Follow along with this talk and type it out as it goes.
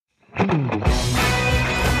Welcome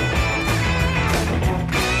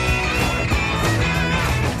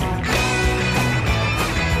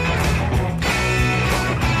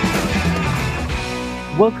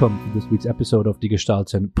to this week's episode of the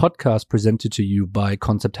Gestalten podcast, presented to you by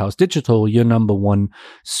Concept House Digital, your number one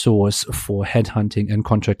source for headhunting and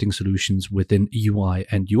contracting solutions within UI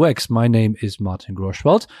and UX. My name is Martin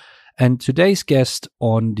Groschwald, and today's guest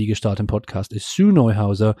on the Gestalten podcast is Sue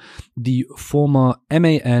Neuhauser, the former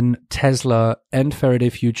MAN, Tesla, and Faraday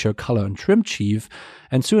Future color and trim chief.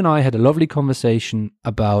 And Sue and I had a lovely conversation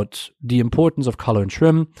about the importance of color and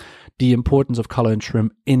trim, the importance of color and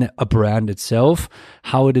trim in a brand itself,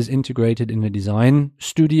 how it is integrated in a design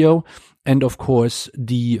studio, and of course,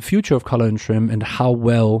 the future of color and trim and how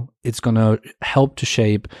well it's going to help to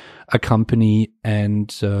shape a company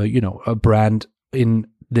and, a brand in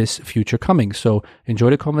this future coming. So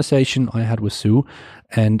enjoy the conversation I had with Sue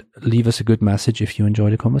and leave us a good message if you enjoy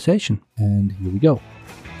the conversation. And here we go.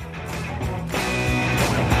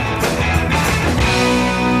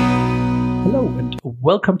 Hello and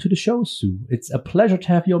welcome to the show, Sue. It's a pleasure to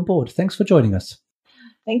have you on board. Thanks for joining us.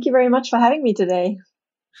 Thank you very much for having me today.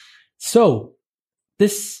 So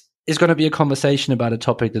this is going to be a conversation about a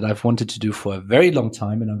topic that I've wanted to do for a very long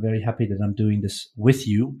time, and I'm very happy that I'm doing this with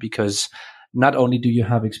you because not only do you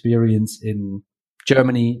have experience in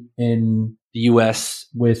Germany, in the US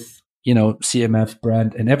with, CMF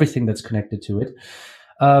brand and everything that's connected to it.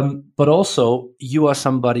 But also you are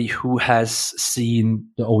somebody who has seen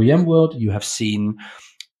the OEM world. You have seen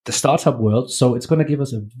the startup world. So it's going to give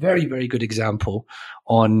us a very, very good example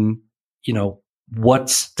on,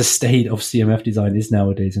 what the state of CMF design is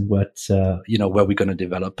nowadays and what, where we're going to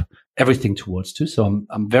develop everything towards to. So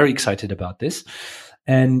I'm very excited about this.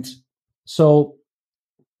 And so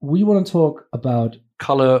we want to talk about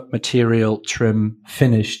color, material, trim,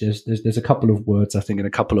 finish. There's a couple of words, I think, and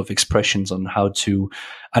a couple of expressions on how to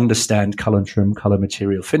understand color and trim, color,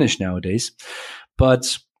 material, finish nowadays.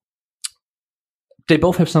 But they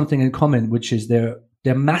both have something in common, which is they're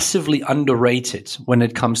massively underrated when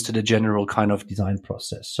it comes to the general kind of design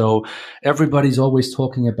process. So everybody's always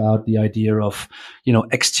talking about the idea of,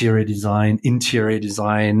 exterior design, interior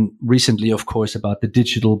design, recently, of course, about the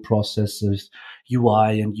digital processes,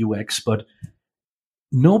 UI and UX, but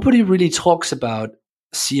nobody really talks about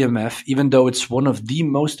CMF, even though it's one of the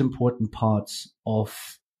most important parts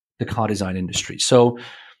of the car design industry. So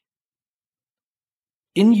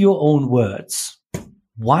in your own words,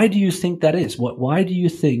 why do you think that is? Why do you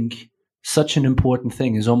think such an important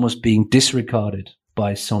thing is almost being disregarded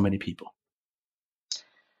by so many people?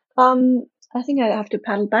 I think I have to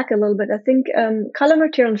paddle back a little bit. I think color,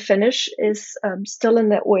 material, and finish is still in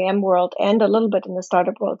the OEM world and a little bit in the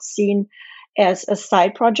startup world seen as a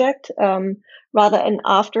side project, rather an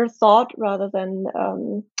afterthought, rather than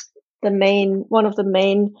one of the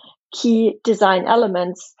main key design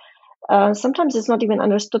elements. Sometimes it's not even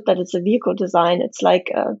understood that it's a vehicle design. It's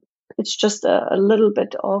like it's just a little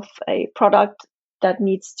bit of a product that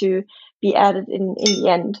needs to be added in the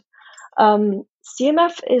end.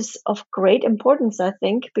 CMF is of great importance, I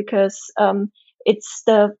think, because it's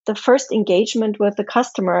the first engagement with the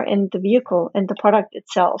customer and the vehicle and the product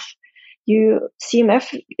itself.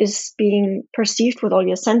 CMF is being perceived with all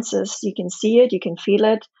your senses. You can see it, you can feel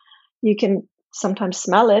it, you can sometimes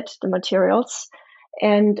smell it, the materials.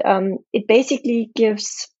 And it basically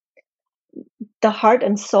gives the heart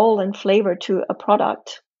and soul and flavor to a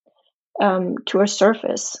product, to a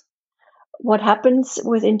surface. What happens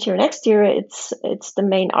with interior and exterior, it's the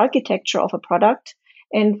main architecture of a product.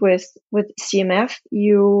 And with CMF,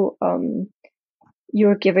 you're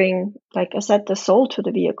giving, like I said, the soul to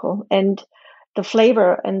the vehicle and the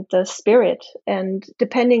flavor and the spirit. And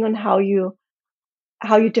depending on how you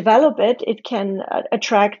develop it, it can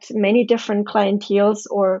attract many different clienteles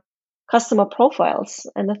or customer profiles.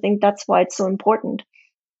 And I think that's why it's so important.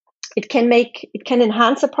 It can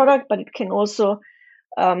enhance a product, but it can also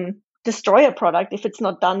destroy a product if it's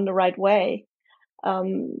not done the right way.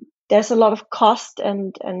 There's a lot of cost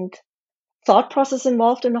and thought process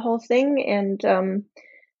involved in the whole thing, and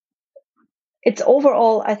it's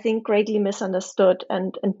overall, I think, greatly misunderstood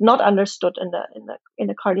and not understood in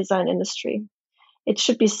the car design industry. It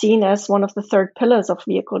should be seen as one of the third pillars of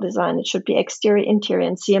vehicle design. It should be exterior, interior,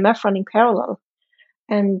 and CMF running parallel.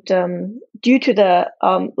 And due to the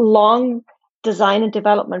long design and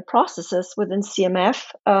development processes within CMF,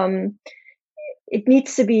 it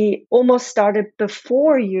needs to be almost started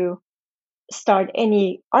before you start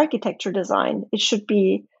any architecture design. It should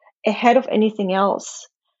be ahead of anything else,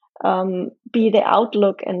 be the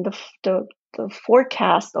outlook and the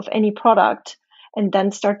forecast of any product, and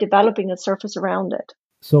then start developing a surface around it.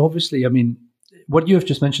 So obviously, I mean, what you have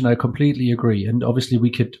just mentioned, I completely agree. And obviously, we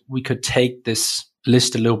could take this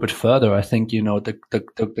list a little bit further. I think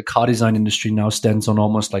the car design industry now stands on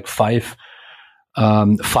almost like five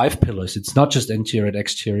pillars. It's not just interior and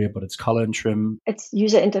exterior, but it's color and trim. It's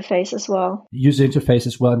user interface as well. User interface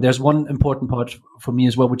as well. And there's one important part for me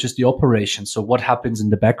as well, which is the operation. So what happens in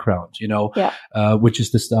the background, which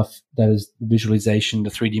is the stuff that is visualization, the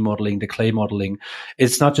 3D modeling, the clay modeling.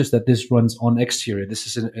 It's not just that this runs on exterior. This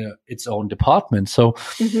is its own department. So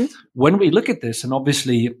when we look at this, and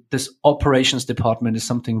obviously this operations department is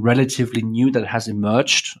something relatively new that has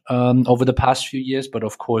emerged over the past few years. But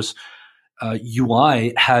of course,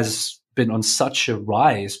 UI has been on such a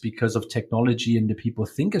rise because of technology, and the people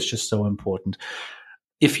think it's just so important.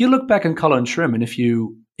 If you look back in color and trim, and if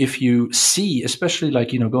you see, especially like,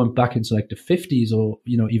 going back into like the 50s or,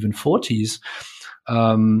 even 40s,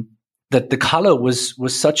 that the color was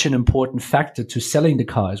such an important factor to selling the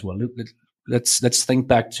car as well. Let's think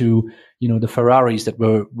back to, the Ferraris that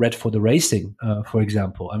were red for the racing, for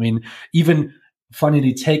example. I mean, even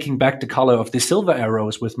funnily taking back the color of the silver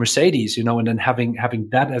arrows with Mercedes, and then having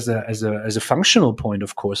that as a functional point,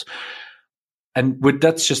 of course. And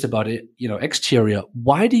that's just about it, exterior.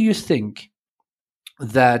 Why do you think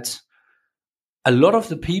that a lot of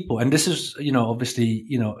the people, and this is, obviously,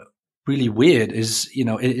 really weird, is,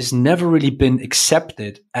 it has never really been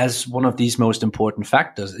accepted as one of these most important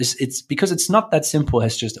factors. It's because it's not that simple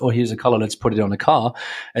as just, oh, here's a color, let's put it on a car,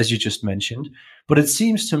 as you just mentioned. But it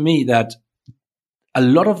seems to me that a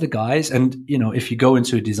lot of the guys, and, if you go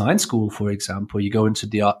into a design school, for example, you go into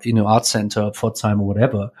the, art center, Pforzheim or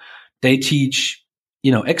whatever, they teach,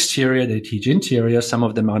 exterior, they teach interior. Some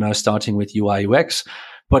of them are now starting with UI UX,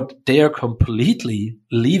 but they are completely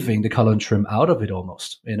leaving the color and trim out of it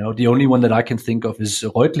almost. The only one that I can think of is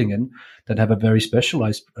Reutlingen, that have a very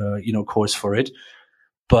specialized, course for it.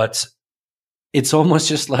 But it's almost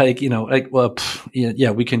just like, we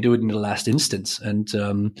can do it in the last instance.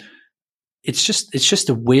 And, it's just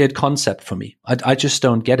a weird concept for me. I just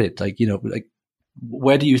don't get it. Like,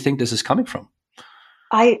 where do you think this is coming from?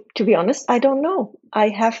 To be honest, I don't know. I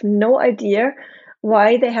have no idea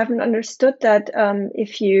why they haven't understood that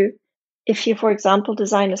if you, for example,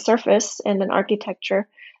 design a surface and an architecture,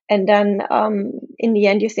 and then in the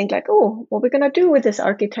end you think like, oh, what are we gonna do with this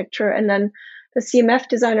architecture? And then the CMF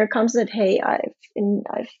designer comes and said, hey,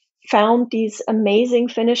 I've found these amazing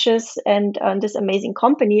finishes and this amazing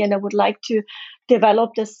company, and I would like to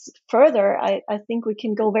develop this further. I think we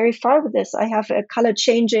can go very far with this. I have a color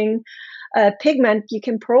changing pigment you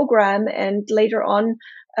can program, and later on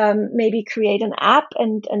maybe create an app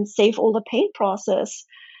and save all the paint process.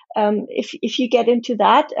 If you get into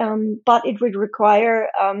that, but it would require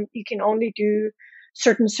you can only do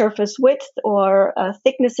certain surface width or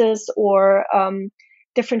thicknesses or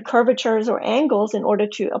different curvatures or angles in order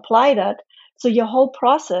to apply that. So your whole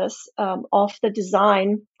process of the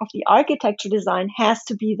design, of the architecture design, has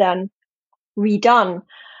to be then redone.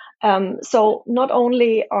 So not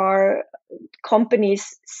only are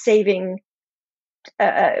companies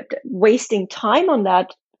wasting time on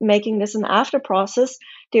that, making this an after process,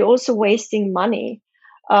 they're also wasting money.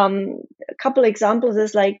 A couple examples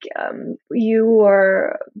is like you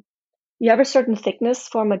have a certain thickness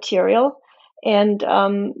for material, and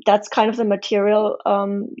that's kind of the material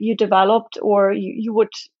you developed, or you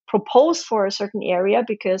would propose for a certain area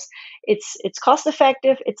because it's cost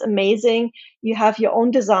effective, it's amazing, you have your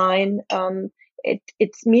own design,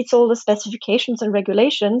 it meets all the specifications and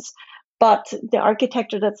regulations, but the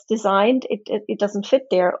architecture that's designed, it doesn't fit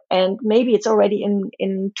there, and maybe it's already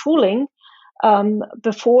in tooling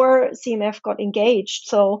before CMF got engaged.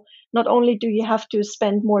 So not only do you have to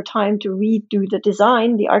spend more time to redo the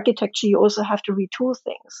design, the architecture, you also have to retool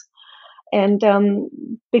things. And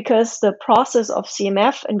because the process of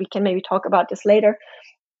CMF, and we can maybe talk about this later,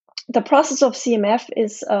 the process of CMF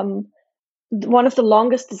is one of the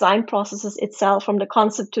longest design processes itself, from the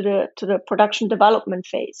concept to the production development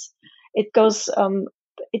phase. It goes,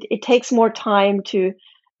 it takes more time to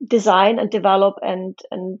design and develop and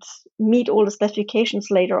meet all the specifications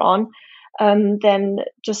later on than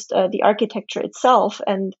just the architecture itself.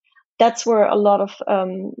 And that's where a lot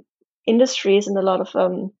of industries and a lot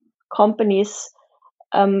of companies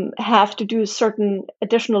have to do certain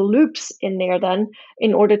additional loops in there then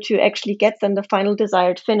in order to actually get then the final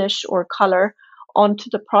desired finish or color onto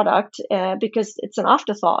the product, because it's an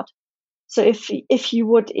afterthought. So if you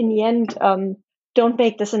would in the end don't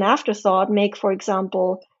make this an afterthought, make, for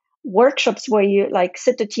example, workshops where you like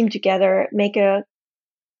sit the team together, make a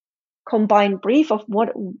combined brief of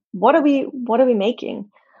what are we making,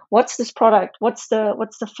 what's this product? What's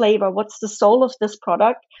the flavor? What's the soul of this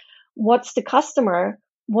product? What's the customer?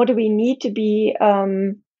 What do we need to be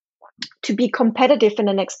competitive in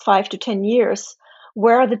the next 5 to 10 years?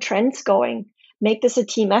 Where are the trends going? Make this a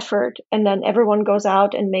team effort, and then everyone goes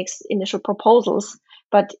out and makes initial proposals,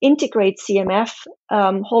 but integrate CMF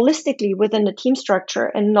holistically within the team structure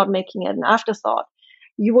and not making it an afterthought.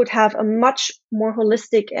 You would have a much more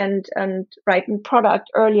holistic and ripened product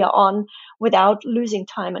earlier on without losing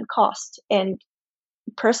time and cost. And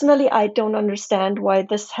personally, I don't understand why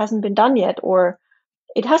this hasn't been done yet, or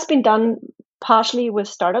it has been done partially with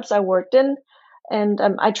startups I worked in. And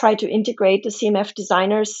I try to integrate the CMF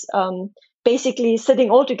designers, basically sitting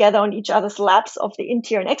all together on each other's laps of the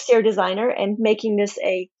interior and exterior designer and making this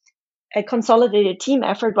a consolidated team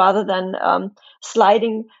effort rather than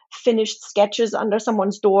sliding finished sketches under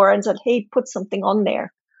someone's door and said, hey, put something on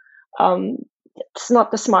there. It's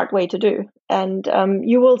not the smart way to do. And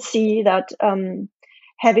you will see that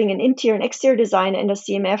having an interior and exterior designer and a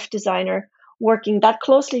CMF designer working that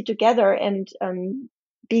closely together and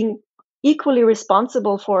being equally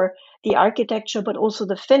responsible for the architecture, but also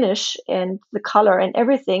the finish and the color and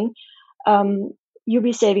everything, you'll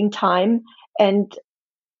be saving time and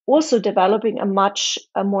also developing a much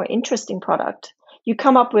more interesting product. You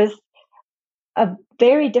come up with a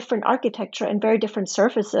very different architecture and very different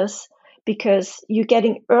surfaces because you're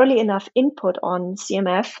getting early enough input on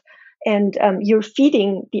CMF, and you're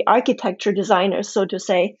feeding the architecture designers, so to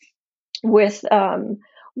say, with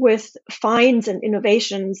finds and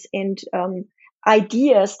innovations and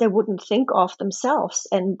ideas they wouldn't think of themselves.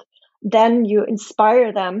 And then you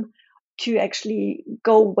inspire them to actually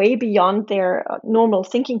go way beyond their normal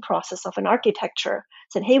thinking process of an architecture.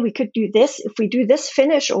 Said, hey, we could do this if we do this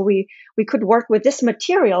finish, or we could work with this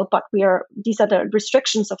material, but these are the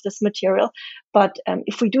restrictions of this material. But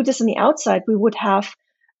if we do this on the outside, we would have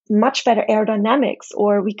much better aerodynamics,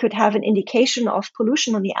 or we could have an indication of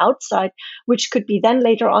pollution on the outside, which could be then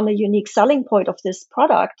later on a unique selling point of this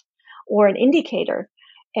product or an indicator.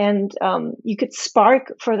 And you could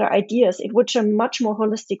spark further ideas. It would be a much more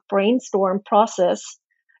holistic brainstorm process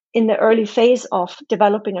in the early phase of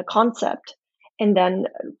developing a concept and then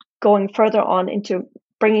going further on into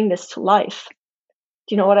bringing this to life.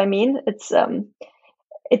 Do you know what I mean? It's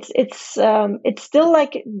still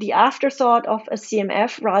like the afterthought of a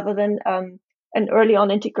CMF rather than an early on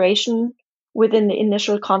integration within the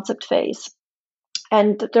initial concept phase.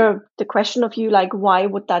 And the question of you, like, why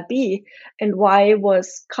would that be? And why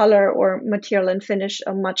was color or material and finish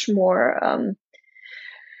a much more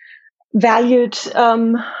valued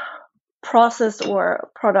process or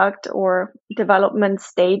product or development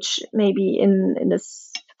stage, maybe in the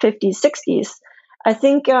 50s, 60s? I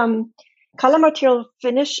think color, material,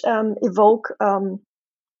 finish evoke an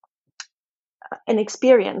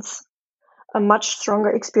experience, a much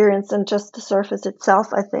stronger experience than just the surface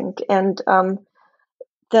itself, I think. And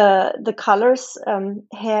the colors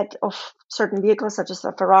had of certain vehicles, such as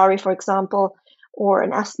a Ferrari, for example, or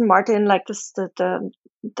an Aston Martin, like this,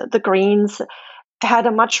 the greens, had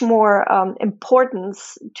a much more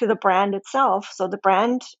importance to the brand itself. So the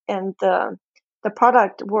brand and the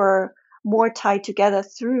product were more tied together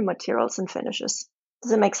through materials and finishes.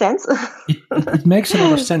 Does it make sense? It makes a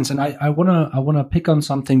lot of sense, and I wanna pick on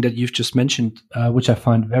something that you've just mentioned, which I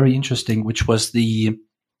find very interesting, which was the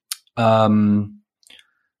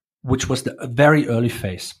very early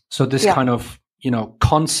phase. So this kind of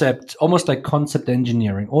concept, almost like concept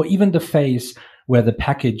engineering, or even the phase where the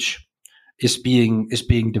package is being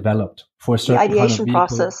developed for a certain the ideation kind of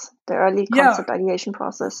vehicle. process, the early concept ideation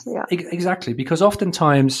process. Yeah, exactly. Because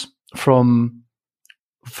oftentimes, from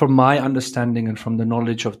my understanding and from the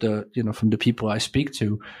knowledge of from the people I speak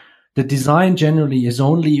to, the design generally is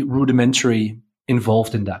only rudimentary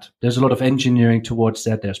involved in that. There's a lot of engineering towards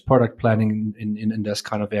that. There's product planning in this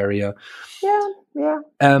kind of area. Yeah.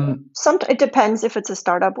 It depends if it's a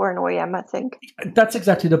startup or an OEM, I think. That's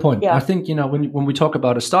exactly the point. Yeah. I think, when we talk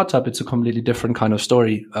about a startup, it's a completely different kind of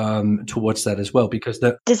story towards that as well, because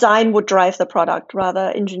the design would drive the product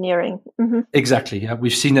rather engineering. Mm-hmm. Exactly. Yeah.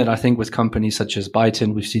 We've seen it, I think, with companies such as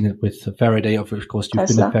Byton. We've seen it with Faraday. Of course, you've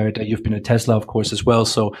been at Faraday. You've been at Tesla, of course, as well.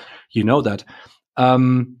 So you know that.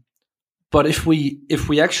 But if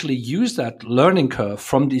we actually use that learning curve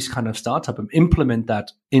from these kind of startup and implement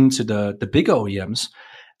that into the bigger OEMs,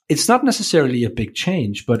 it's not necessarily a big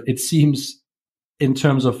change, but it seems in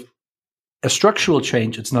terms of a structural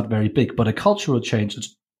change, it's not very big, but a cultural change,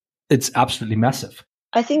 it's absolutely massive.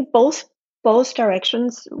 I think both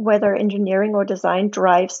directions, whether engineering or design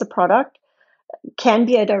drives the product, can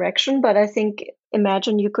be a direction, but I think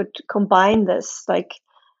imagine you could combine this, like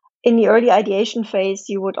in the early ideation phase,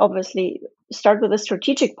 you would obviously start with the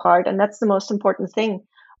strategic part, and that's the most important thing.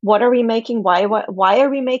 What are we making? Why are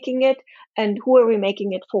we making it? And who are we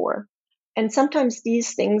making it for? And sometimes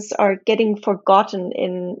these things are getting forgotten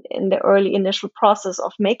in the early initial process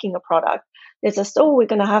of making a product. It's just, oh, we're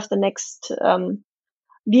going to have the next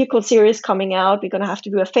vehicle series coming out. We're going to have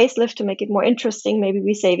to do a facelift to make it more interesting. Maybe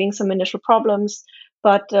we're saving some initial problems,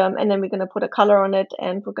 but and then we're going to put a color on it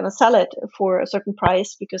and we're going to sell it for a certain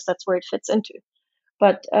price because that's where it fits into.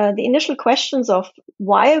 But the initial questions of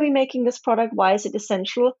why are we making this product? Why is it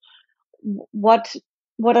essential? What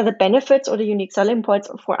are the benefits or the unique selling points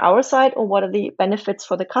for our side, or what are the benefits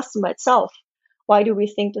for the customer itself? Why do we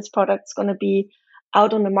think this product is going to be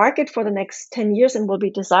out on the market for the next 10 years and will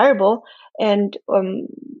be desirable? And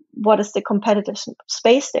what is the competitive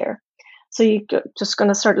space there? So you're just going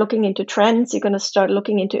to start looking into trends. You're going to start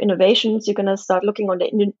looking into innovations. You're going to start looking on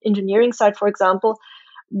the engineering side, for example.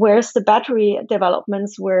 Where's the battery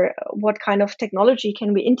developments? What kind of technology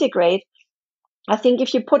can we integrate? I think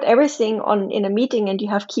if you put everything in a meeting and you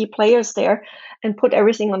have key players there and put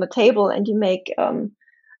everything on the table and you make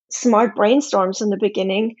smart brainstorms in the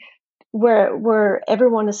beginning where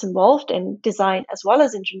everyone is involved in design as well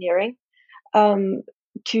as engineering,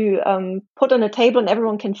 to put on a table and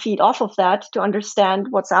everyone can feed off of that to understand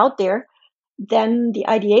what's out there, then the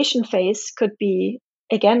ideation phase could be,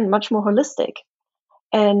 again, much more holistic.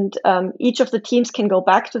 And each of the teams can go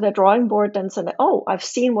back to their drawing board and say, oh, I've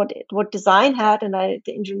seen what design had, and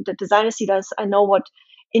the designer see this. I know what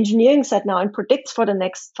engineering said now and predicts for the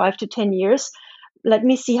next 5 to 10 years. Let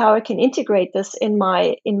me see how I can integrate this in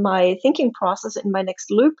my thinking process, in my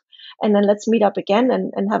next loop. And then let's meet up again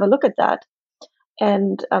and have a look at that.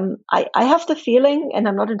 And I have the feeling, and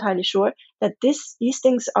I'm not entirely sure, that these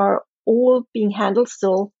things are all being handled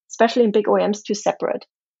still, especially in big OEMs, too separate.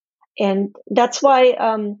 And that's why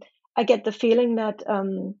I get the feeling that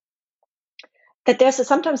that there's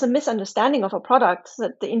sometimes a misunderstanding of a product,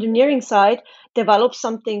 that the engineering side develops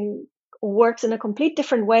something, works in a complete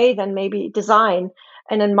different way than maybe design.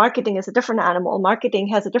 And then marketing is a different animal. Marketing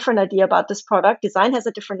has a different idea about this product. Design has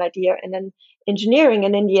a different idea. And then engineering.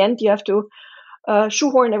 And in the end, you have to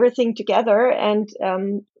shoehorn everything together and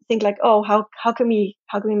think like, oh, how can we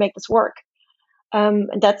make this work? And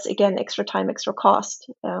that's, again, extra time, extra cost.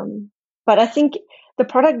 But I think the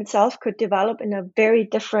product itself could develop in a very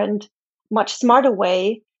different, much smarter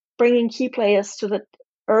way, bringing key players to the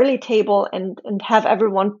early table and have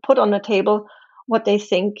everyone put on the table what they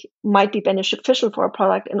think might be beneficial for a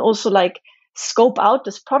product, and also like scope out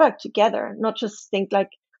this product together, not just think like,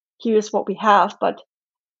 here's what we have, but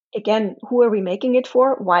again, who are we making it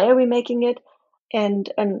for? Why are we making it?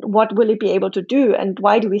 And what will it be able to do? And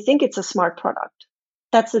why do we think it's a smart product?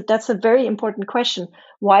 That's a very important question.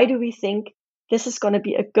 Why do we think this is going to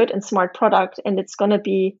be a good and smart product, and it's going to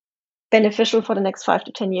be beneficial for the next 5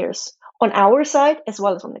 to 10 years on our side as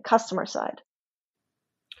well as on the customer side?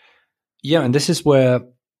 Yeah, and this is where,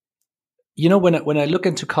 when I look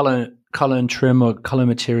into color and trim or color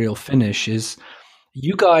material finish, is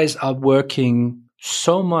you guys are working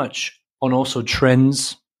so much on also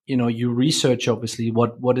trends. You research obviously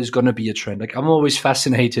what is going to be a trend. Like, I'm always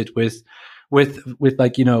fascinated with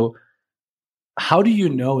like, how do you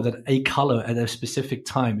know that a color at a specific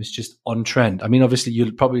time is just on trend? I mean, obviously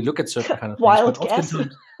you'll probably look at certain kind of things, wild but guess.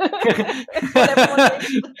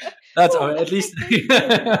 That's at least.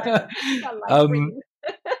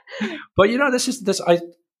 But this.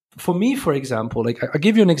 For me, for example, like I'll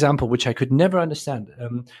give you an example which I could never understand.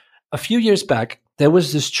 A few years back, there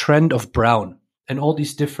was this trend of brown and all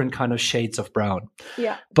these different kind of shades of brown.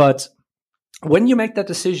 Yeah. But when you make that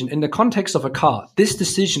decision in the context of a car, this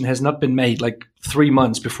decision has not been made like 3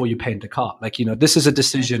 months before you paint the car. Like, this is a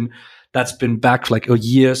decision that's been back like a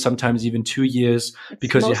year, sometimes even 2 years,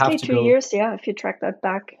 because you have to go 2 years. Yeah. If you track that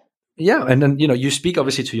back. Yeah. And then, you speak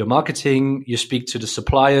obviously to your marketing, you speak to the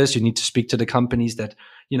suppliers, you need to speak to the companies that,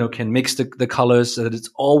 can mix the colors so that it's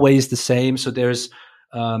always the same. So there's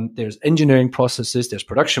engineering processes, there's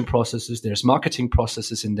production processes, there's marketing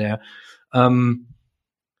processes in there.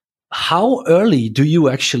 How early do you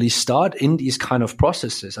actually start in these kind of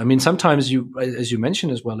processes? I mean, sometimes as you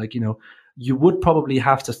mentioned as well, like, you would probably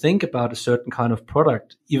have to think about a certain kind of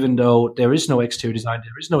product, even though there is no exterior design,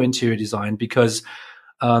 there is no interior design, because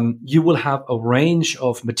you will have a range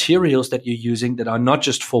of materials that you're using that are not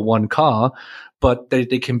just for one car, but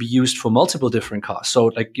they can be used for multiple different cars. So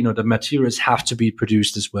like, the materials have to be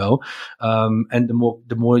produced as well. And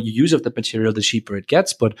the more you use of the material, the cheaper it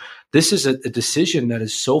gets. But this is a decision that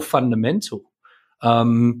is so fundamental.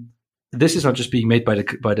 This is not just being made by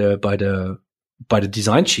the by the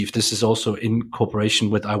design chief. This is also in cooperation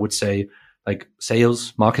with, I would say, like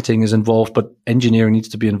sales, marketing is involved, but engineering needs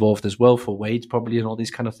to be involved as well for weight, probably, and all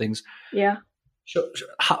these kind of things. Yeah.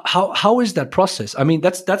 How is that process? I mean,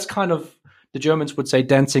 that's kind of, the Germans would say,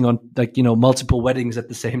 dancing on, like, multiple weddings at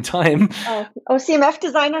the same time. CMF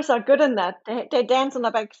designers are good in that. They dance on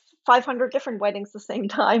about 500 different weddings at the same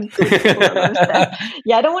time.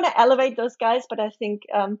 Yeah, I don't want to elevate those guys, but I think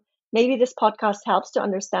maybe this podcast helps to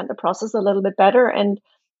understand the process a little bit better, and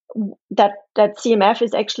that CMF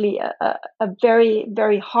is actually a very,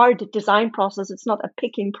 very hard design process. It's not a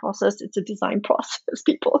picking process; it's a design process,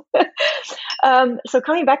 people. So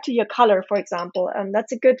coming back to your color, for example,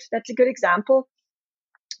 that's a good example.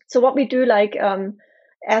 So what we do, like,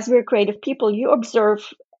 as we're creative people, you observe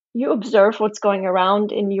what's going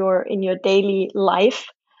around in your daily life.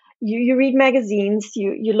 You read magazines,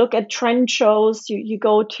 you look at trend shows, you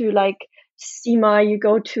go to like SEMA, you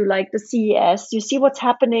go to like the CES, you see what's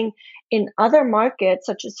happening in other markets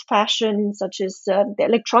such as fashion, such as the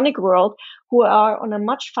electronic world, who are on a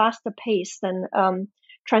much faster pace than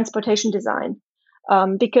transportation design,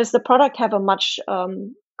 because the product have a much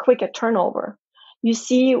quicker turnover. You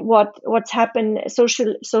see what's happened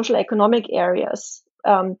social economic areas.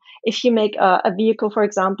 If you make a vehicle, for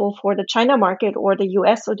example, for the China market or the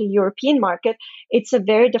US or the European market, it's a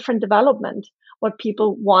very different development. What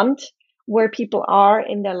people want, where people are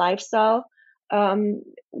in their lifestyle,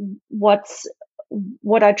 what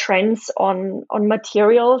are trends on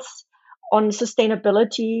materials, on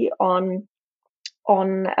sustainability, on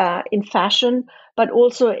in fashion, but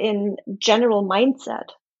also in general mindset.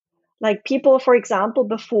 Like, people, for example,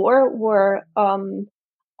 before were on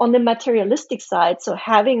the materialistic side, so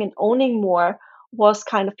having and owning more was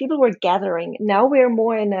kind of, people were gathering. Now we're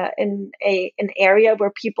more in an area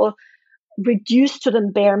where people reduce to the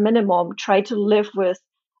bare minimum, try to live with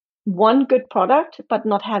one good product, but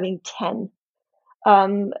not having 10.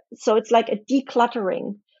 So it's like a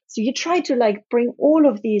decluttering. So you try to like bring all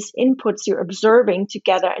of these inputs you're observing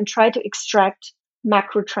together and try to extract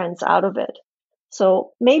macro trends out of it.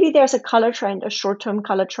 So maybe there's a color trend, a short-term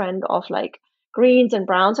color trend of like greens and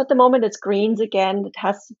browns. At the moment, it's greens again. It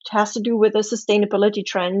has to do with the sustainability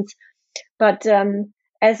trends. But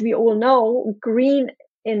as we all know, green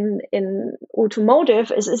in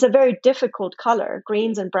automotive is a very difficult color,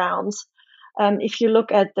 greens and browns. If you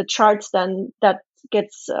look at the charts, then that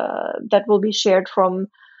will be shared from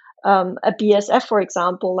a BSF, for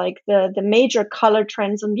example. Like the major color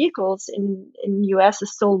trends on vehicles in US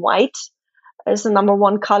is still white as the number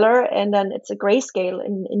one color, and then it's a grayscale.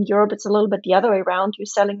 In Europe, it's a little bit the other way around. You're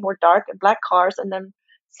selling more dark and black cars, and then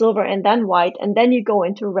silver, and then white, and then you go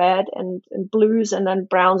into red and blues, and then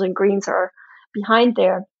browns and greens are behind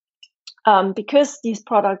there, because these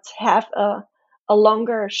products have a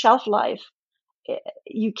longer shelf life.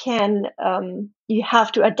 You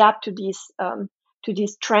have to adapt to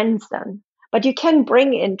these trends then, but you can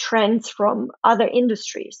bring in trends from other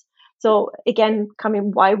industries. So again,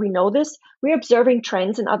 why we know this, we're observing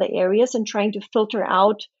trends in other areas and trying to filter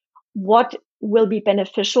out what will be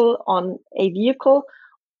beneficial on a vehicle,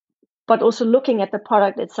 but also looking at the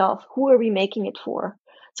product itself. Who are we making it for?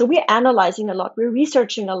 So we're analyzing a lot. We're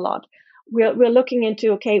researching a lot. We're looking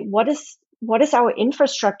into, okay, what is our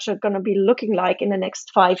infrastructure going to be looking like in the next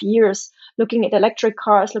 5 years? Looking at electric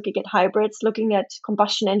cars, looking at hybrids, looking at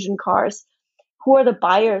combustion engine cars. Who are the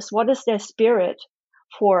buyers? What is their spirit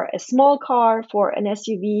for a small car, for an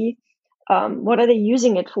SUV? What are they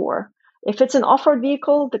using it for? If it's an off-road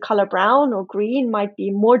vehicle, the color brown or green might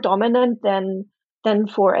be more dominant than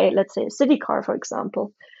for let's say, a city car, for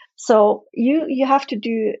example. So you have to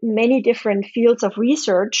do many different fields of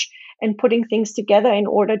research and putting things together in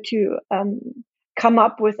order to come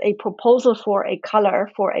up with a proposal for a color,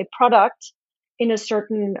 for a product in a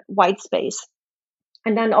certain white space.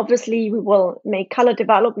 And then obviously we will make color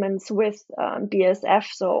developments with BASF,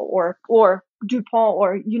 or DuPont,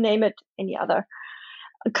 or you name it, any other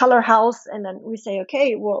color house. And then we say,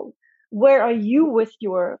 okay, well, where are you with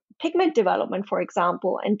your pigment development, for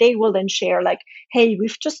example? And they will then share like, hey,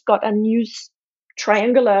 we've just got a new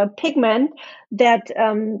triangular pigment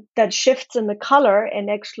that shifts in the color and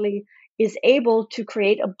actually is able to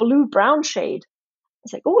create a blue-brown shade.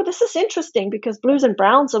 It's like, oh, this is interesting, because blues and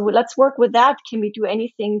browns, so let's work with that. Can we do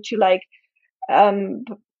anything to like,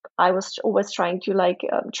 I was always trying to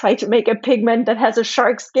try to make a pigment that has a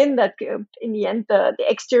shark skin, that in the end, the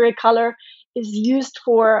exterior color is used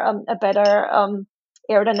for a better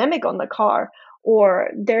aerodynamic on the car. Or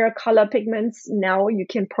there are color pigments now you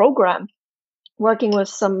can program, working with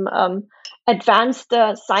some advanced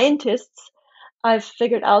scientists. I've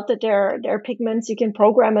figured out that there are pigments you can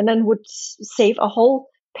program, and then would save a whole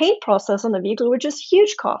paint process on the vehicle, which is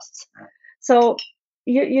huge costs. So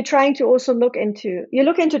you're trying to also look into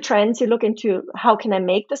trends. You look into, how can I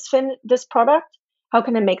make this product? How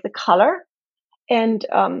can I make the color? And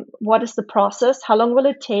what is the process? How long will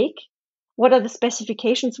it take? What are the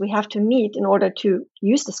specifications we have to meet in order to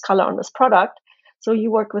use this color on this product? So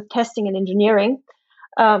you work with testing and engineering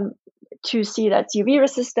to see that it's UV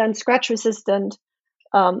resistant, scratch resistant,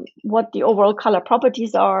 what the overall color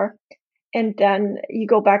properties are. And then you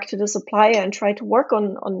go back to the supplier and try to work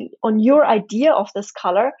on your idea of this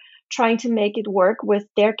color, trying to make it work with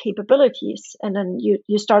their capabilities. And then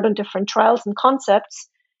you start on different trials and concepts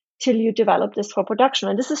till you develop this for production.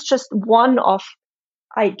 And this is just one of,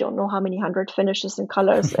 I don't know how many hundred finishes and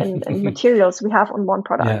colors and materials we have on one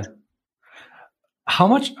product. Yeah. How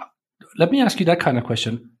much, let me ask you that kind of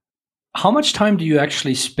question. How much time do you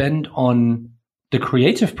actually spend on the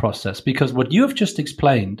creative process? Because what you have just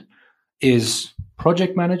explained is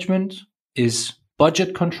project management, is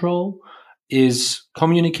budget control, is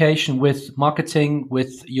communication with marketing,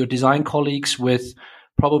 with your design colleagues, with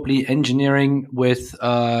probably engineering, with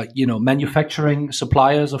manufacturing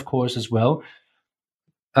suppliers, of course, as well.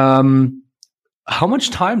 How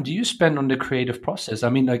much time do you spend on the creative process? I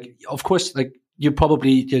mean, like, of course, like, you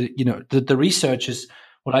probably, the research is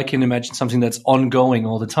what I can imagine, something that's ongoing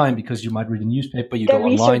all the time, because you might read a newspaper, you go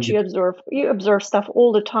online. You observe stuff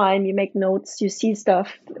all the time. You make notes, you see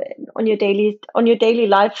stuff on your daily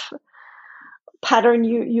life pattern.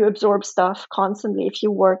 You absorb stuff constantly if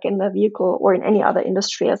you work in the vehicle or in any other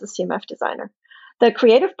industry as a CMF designer. The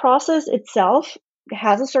creative process itself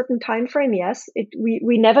has a certain time frame. Yes,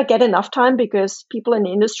 we never get enough time, because people in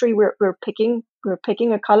the industry, we're picking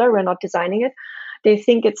a color, we're not designing it. They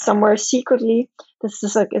think it's somewhere secretly. This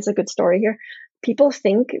is a good story here. People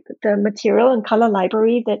think the material and color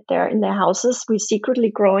library that they're in their houses, we're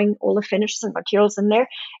secretly growing all the finishes and materials in there,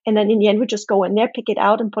 and then in the end we just go in there, pick it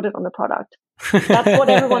out, and put it on the product. That's what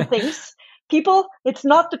everyone thinks. People, it's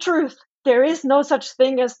not the truth. There is no such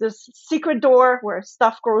thing as this secret door where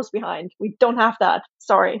stuff grows behind. We don't have that.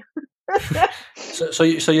 Sorry. So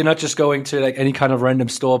you're not just going to like any kind of random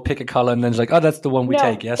store, pick a color, and then it's like, oh, that's the one we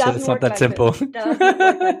take. Yeah, so it's not that simple. It doesn't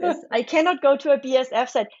work like this. I cannot go to a BSF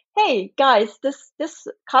said, hey guys, this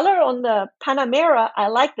color on the Panamera, I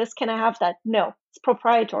like this. Can I have that? No, it's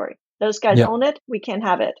proprietary. Those guys own it. We can't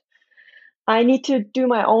have it. I need to do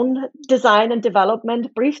my own design and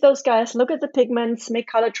development, brief those guys, look at the pigments, make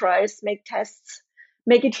color tries, make tests,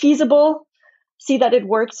 make it feasible, see that it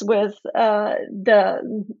works with the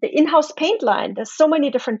in-house paint line. There's so many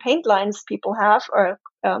different paint lines people have, or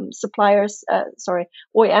OEMs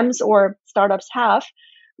or startups have.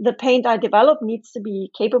 The paint I develop needs to be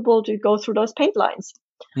capable to go through those paint lines.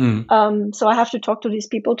 So I have to talk to these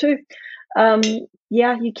people too.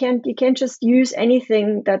 You can't just use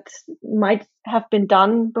anything that might have been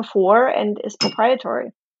done before and is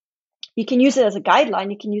proprietary. You can use it as a guideline,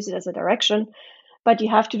 you can use it as a direction, but you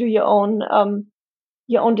have to do your own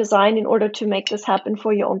design in order to make this happen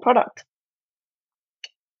for your own product.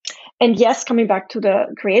 And yes, coming back to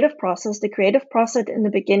the creative process in the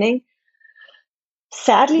beginning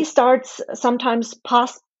sadly starts sometimes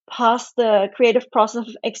past the creative process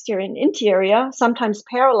of exterior and interior, sometimes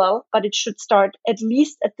parallel, but it should start at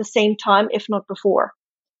least at the same time, if not before,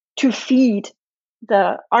 to feed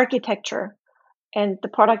the architecture and the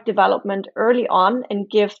product development early on and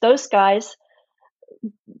give those guys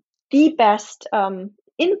the best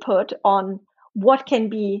input on what can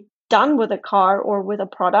be done with a car or with a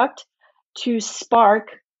product to spark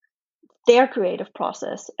their creative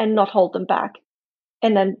process and not hold them back,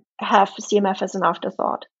 and then have CMF as an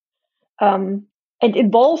afterthought. And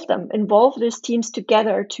involve these teams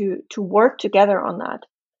together to work together on that.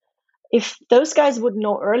 If those guys would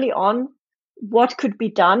know early on what could be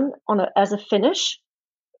done as a finish,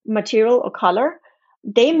 material or color,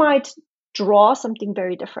 they might draw something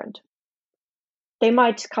very different. They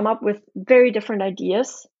might come up with very different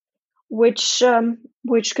ideas, which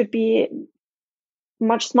could be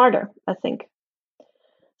much smarter, I think.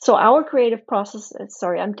 So our creative process,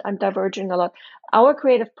 sorry, I'm diverging a lot. Our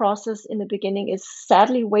creative process in the beginning is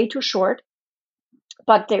sadly way too short,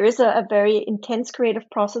 but there is a very intense creative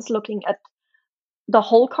process looking at the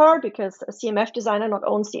whole car, because a CMF designer not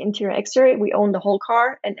owns the interior and exterior, we own the whole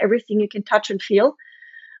car and everything you can touch and feel.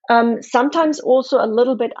 Sometimes also a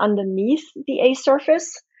little bit underneath the A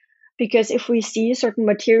surface, because if we see certain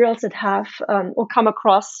materials that have or come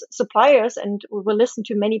across suppliers, and we will listen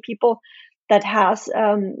to many people that has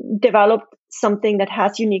developed something that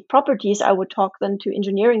has unique properties, I would talk then to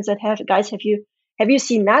engineering that guys, have you Have you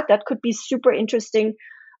seen that? That could be super interesting,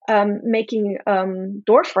 making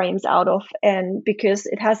door frames out of, and because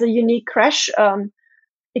it has a unique crash,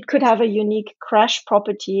 it could have a unique crash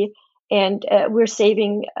property, and we're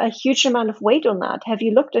saving a huge amount of weight on that. Have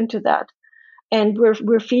you looked into that? And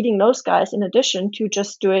we're feeding those guys in addition to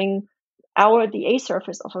just doing the A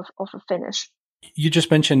surface of a finish. You just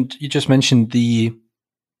mentioned the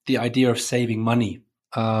idea of saving money.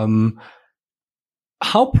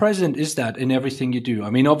 How present is that in everything you do? I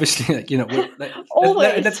mean, obviously, like,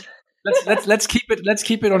 Always. let's keep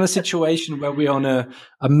it on a situation where we're on a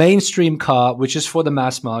mainstream car, which is for the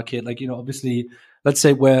mass market. Like, obviously, let's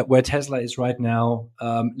say where Tesla is right now.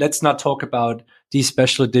 Let's not talk about these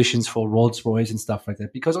special editions for Rolls Royce and stuff like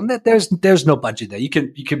that, because on that there's no budget there. You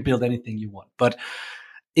can build anything you want, but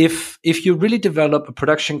if you really develop a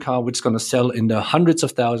production car which is going to sell in the hundreds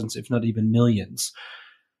of thousands, if not even millions,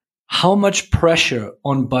 how much pressure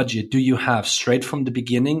on budget do you have straight from the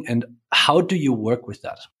beginning, and how do you work with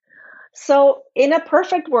that? So in a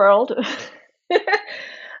perfect world,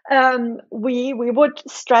 we would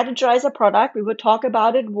strategize a product. We would talk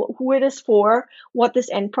about it, who it is for, what this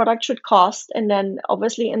end product should cost, and then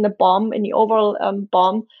obviously in the overall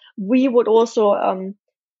BOM, we would also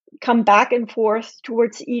come back and forth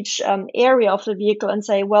towards each area of the vehicle and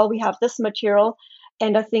say, well, we have this material.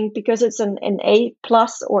 And I think because it's an A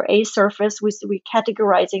plus or A surface, we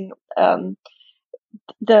categorizing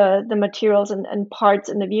the materials and parts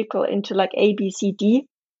in the vehicle into like A, B, C, D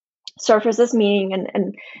surfaces, meaning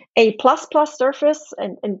an A plus plus surface,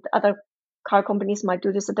 and other car companies might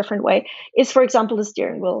do this a different way, is, for example, the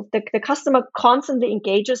steering wheel. The customer constantly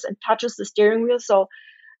engages and touches the steering wheel. So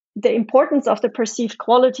the importance of the perceived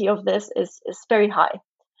quality of this is very high.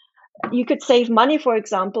 You could save money, for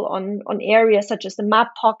example, on areas such as the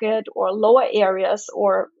map pocket or lower areas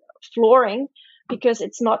or flooring, because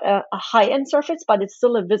it's not a high-end surface, but it's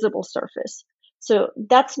still a visible surface. So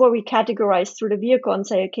that's where we categorize through the vehicle and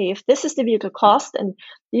say, okay, if this is the vehicle cost and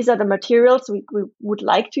these are the materials we would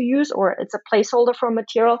like to use, or it's a placeholder for a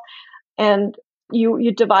material, and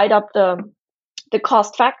you divide up the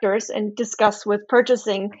cost factors and discuss with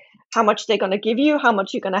purchasing how much they're going to give you, how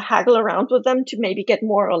much you're going to haggle around with them to maybe get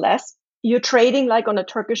more or less. You're trading like on a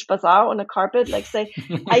Turkish bazaar on a carpet, like say,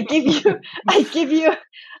 I give you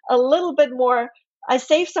a little bit more. I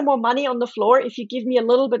save some more money on the floor if you give me a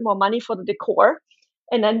little bit more money for the decor.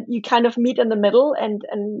 And then you kind of meet in the middle and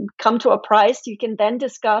come to a price. You can then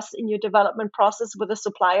discuss in your development process with a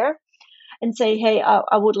supplier and say, hey,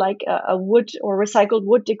 I would like a wood or recycled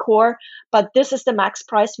wood decor, but this is the max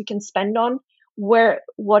price we can spend on.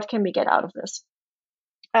 What can we get out of this?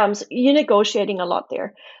 So you're negotiating a lot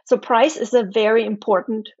there. So price is a very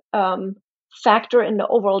important factor in the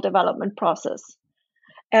overall development process.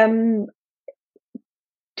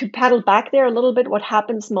 To paddle back there a little bit, what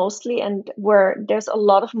happens mostly and where there's a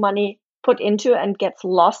lot of money put into and gets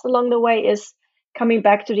lost along the way is coming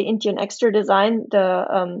back to the interior and exterior design,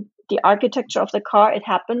 the architecture of the car. It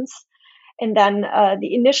happens. And then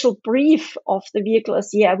the initial brief of the vehicle is,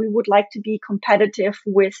 we would like to be competitive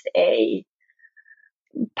with a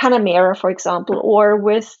Panamera, for example, or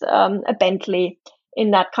with a Bentley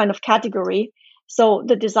in that kind of category. So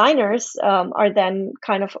the designers are then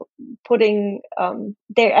kind of putting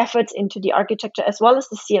their efforts into the architecture, as well as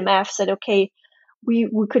the CMF said, okay, we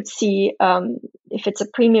could see if it's a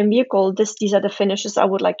premium vehicle, these are the finishes I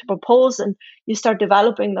would like to propose, and you start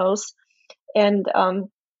developing those. And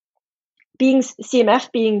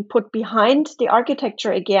CMF being put behind the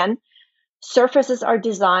architecture again, surfaces are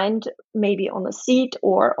designed maybe on a seat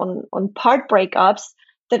or on part breakups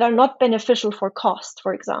that are not beneficial for cost,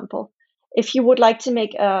 for example. If you would like to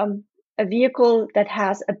make a vehicle that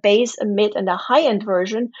has a base, a mid, and a high-end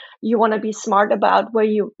version, you want to be smart about where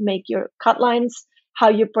you make your cut lines, how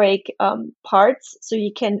you break parts, so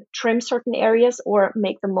you can trim certain areas or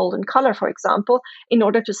make them mold and color, for example, in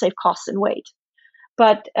order to save costs and weight.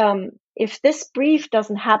 But if this brief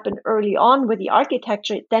doesn't happen early on with the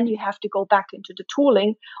architecture, then you have to go back into the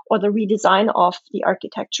tooling or the redesign of the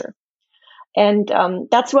architecture. And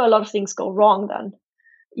that's where a lot of things go wrong then.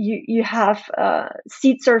 You have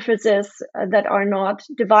seat surfaces that are not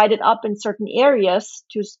divided up in certain areas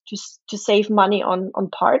to save money on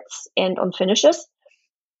parts and on finishes.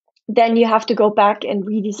 Then you have to go back and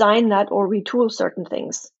redesign that or retool certain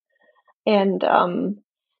things. And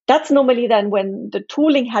that's normally then when the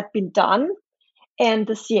tooling had been done and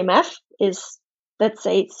the CMF is, let's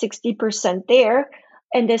say, 60% there,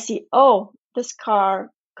 and they see, oh, this car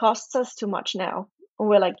costs us too much now. And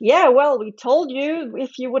we're like, yeah, well, we told you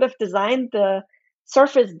if you would have designed the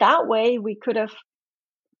surface that way, we could have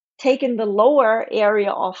taken the lower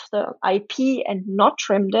area of the IP and not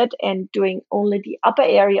trimmed it and doing only the upper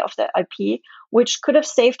area of the IP, which could have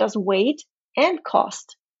saved us weight and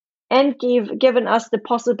cost and given us the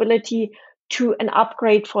possibility to an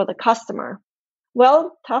upgrade for the customer.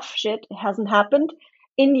 Well, tough shit, it hasn't happened.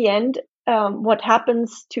 In the end, what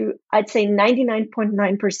happens to, I'd say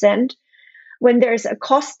 99.9%, when there's a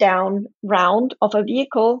cost down round of a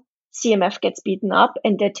vehicle, CMF gets beaten up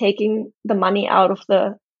and they're taking the money out of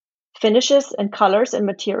the finishes and colors and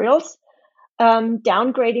materials,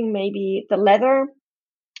 downgrading maybe the leather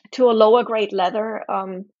to a lower grade leather,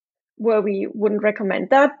 where we wouldn't recommend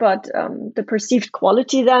that, but the perceived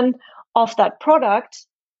quality then of that product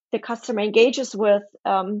the customer engages with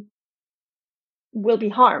will be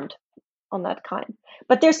harmed on that kind.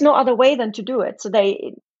 But there's no other way than to do it. So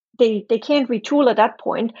they can't retool at that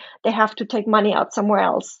point. They have to take money out somewhere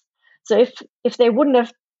else. So if they wouldn't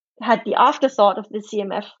have had the afterthought of the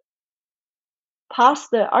CMF past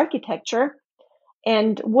the architecture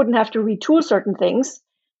and wouldn't have to retool certain things,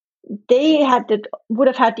 they would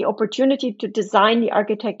have had the opportunity to design the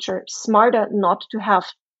architecture smarter, not to have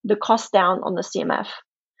the cost down on the CMF.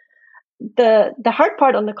 The hard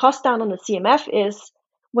part on the cost down on the CMF is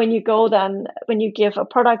when you give a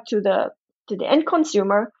product to the end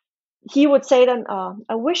consumer, he would say then,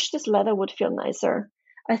 I wish this leather would feel nicer.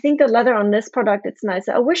 I think the leather on this product, it's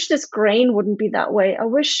nicer. I wish this grain wouldn't be that way.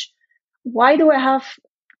 Why do I have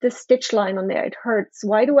this stitch line on there? It hurts.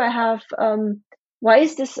 Why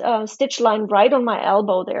is this stitch line right on my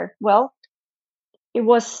elbow there? Well,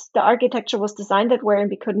 the architecture was designed that way and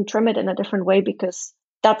we couldn't trim it in a different way because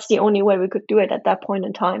that's the only way we could do it at that point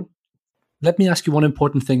in time. Let me ask you one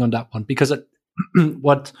important thing on that one, because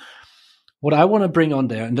what I want to bring on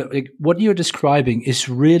there, and what you're describing is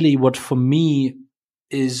really what for me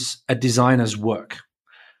is a designer's work.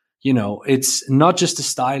 It's not just a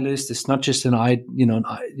stylist. It's not just an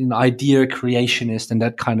idea creationist in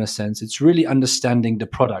that kind of sense. It's really understanding the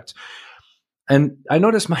product. And I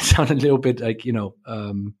know this might sound a little bit like,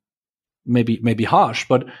 maybe harsh,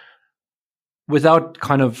 but without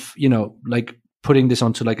kind of, like putting this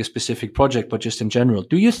onto like a specific project, but just in general,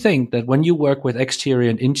 do you think that when you work with exterior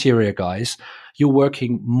and interior guys, you're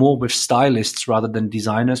working more with stylists rather than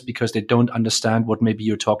designers because they don't understand what maybe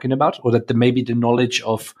you're talking about, or that maybe the knowledge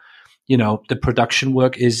of, the production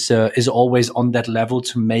work is always on that level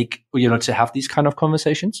to make, to have these kind of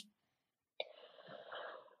conversations?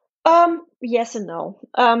 Yes and no.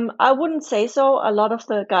 I wouldn't say so. A lot of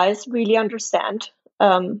the guys really understand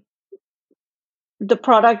the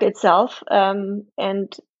product itself, and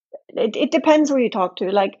it depends who you talk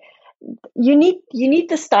to. Like you need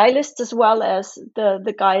the stylists as well as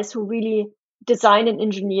the guys who really design and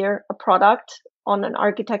engineer a product on an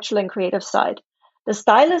architectural and creative side. The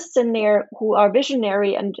stylists in there who are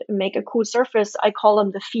visionary and make a cool surface, I call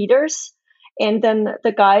them the feeders, and then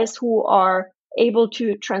the guys who are able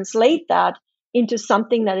to translate that into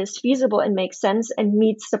something that is feasible and makes sense and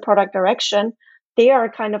meets the product direction, they are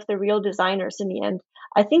kind of the real designers in the end.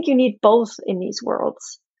 I think you need both in these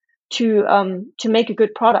worlds to make a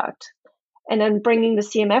good product. And then bringing the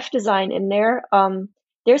CMF design in there,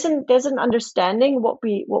 there's an understanding what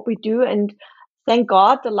we do, and thank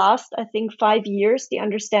God the last, I think, 5 years, the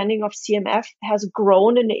understanding of CMF has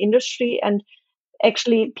grown in the industry, and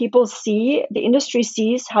actually the industry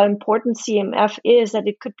sees how important CMF is, that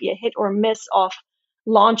it could be a hit or miss of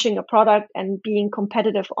launching a product and being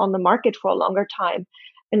competitive on the market for a longer time.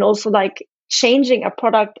 And also like changing a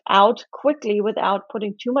product out quickly without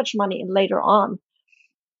putting too much money in later on.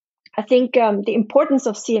 I think the importance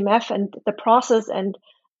of CMF and the process and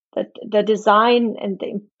the design and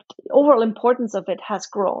the overall importance of it has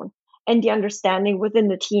grown, and the understanding within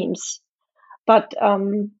the teams. But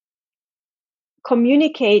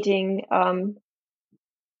communicating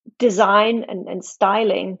design and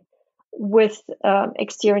styling with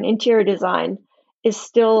exterior and interior design is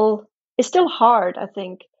still hard, I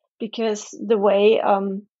think, because the way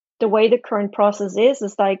the current process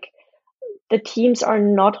is like the teams are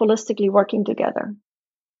not holistically working together.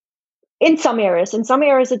 In some areas,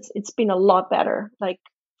 it's been a lot better. Like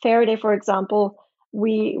Faraday, for example,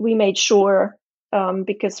 we made sure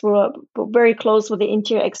because we're very close with the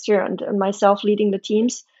interior, exterior, and myself leading the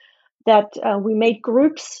teams, that we made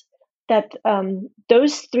groups that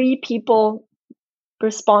those 3 people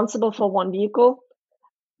responsible for one vehicle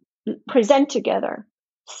present together,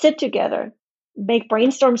 sit together, make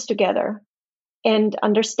brainstorms together, and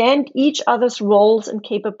understand each other's roles and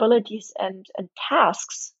capabilities and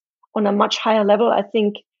tasks on a much higher level, I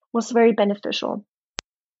think was very beneficial.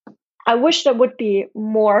 I wish there would be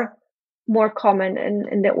more more common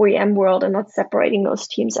in the OEM world and not separating those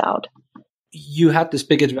teams out. You had this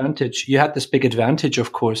big advantage,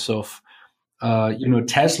 of course, of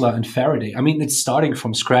Tesla and Faraday. I mean, it's starting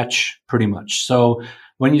from scratch pretty much. So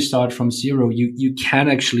when you start from zero, you can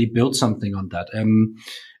actually build something on that.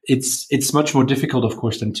 It's much more difficult, of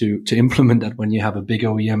course, than to implement that when you have a big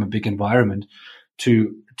OEM, a big environment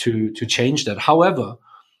to change that. However,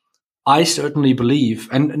 I certainly believe,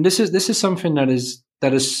 and this is something that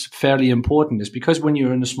is fairly important, is because when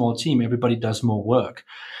you're in a small team, everybody does more work.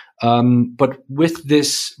 But with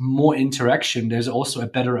this more interaction, there's also a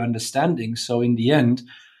better understanding. So in the end,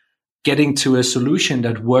 getting to a solution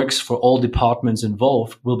that works for all departments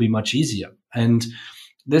involved will be much easier. And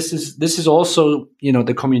this is also,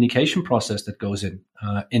 the communication process that goes in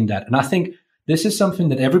that. And I think this is something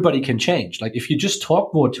that everybody can change. Like if you just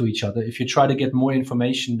talk more to each other, if you try to get more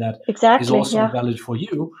information that is also valid for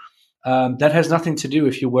you, that has nothing to do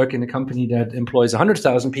if you work in a company that employs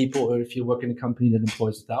 100,000 people or if you work in a company that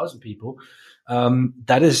employs 1,000 people.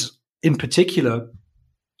 That is in particular,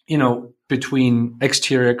 between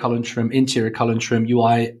exterior color and trim, interior color and trim,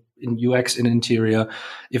 UI and UX in interior.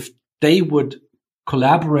 If they would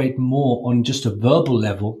collaborate more on just a verbal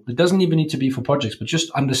level, it doesn't even need to be for projects, but just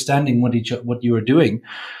understanding what you are doing,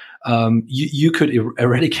 you could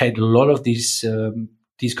eradicate a lot of these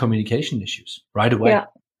communication issues right away. Yeah.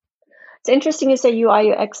 It's interesting you say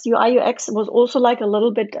UI UX. UI UX was also like a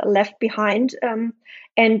little bit left behind.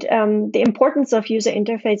 And the importance of user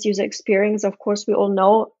interface, user experience, of course, we all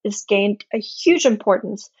know is gained a huge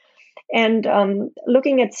importance. And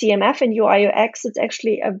looking at CMF and UI UX, it's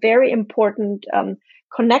actually a very important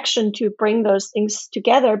connection to bring those things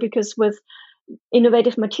together, because with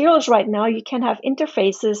innovative materials right now, you can have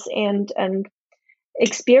interfaces and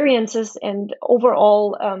experiences and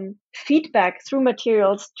overall feedback through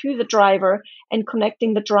materials to the driver and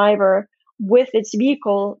connecting the driver with its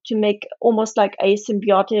vehicle to make almost like a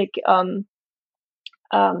symbiotic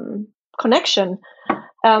connection.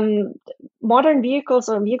 Modern vehicles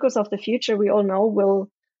or vehicles of the future, we all know,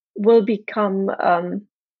 will become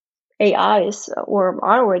AIs or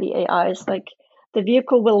are already AIs. Like the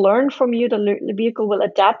vehicle will learn from you, the vehicle will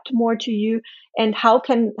adapt more to you. And how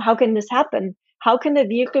can this happen? How can the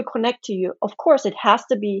vehicle connect to you? Of course, it has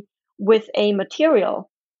to be with a material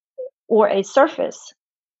or a surface.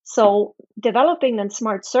 So developing then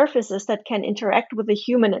smart surfaces that can interact with the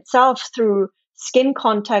human itself through skin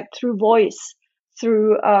contact, through voice,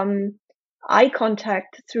 through eye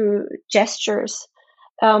contact, through gestures,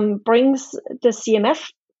 brings the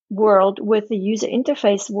CMF world with the user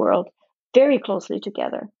interface world very closely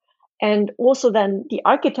together. And also then the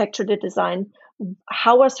architecture, the design,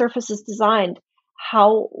 how are surfaces designed?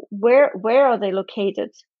 Where are they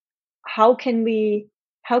located? How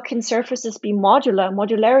can surfaces be modular?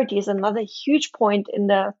 Modularity is another huge point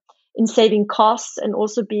in saving costs and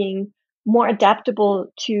also being more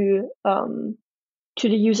adaptable to the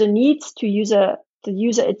user needs, the user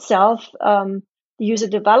itself, the user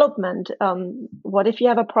development. What if you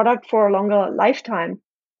have a product for a longer lifetime?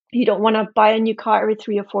 You don't want to buy a new car every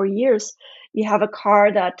 3 or 4 years. You have a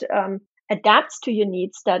car that adapts to your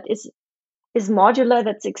needs, that is modular,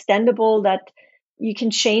 that's extendable, that you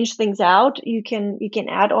can change things out. You can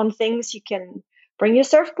add on things. You can bring your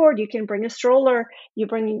surfboard. You can bring a stroller. You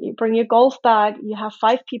bring your golf bag. You have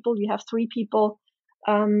 5 people. You have 3 people.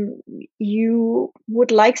 You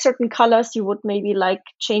would like certain colors. You would maybe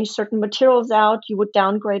change certain materials out. You would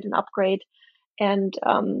downgrade and upgrade. And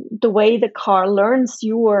the way the car learns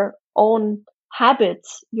your own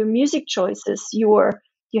habits, your music choices, your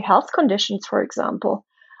health conditions, for example,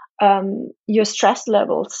 your stress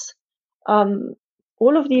levels,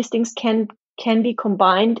 all of these things can be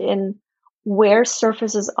combined in where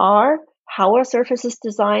surfaces are, how are surfaces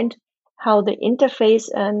designed, how the interface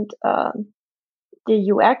and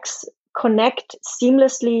the UX connect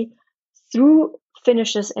seamlessly through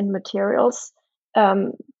finishes and materials,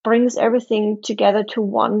 brings everything together to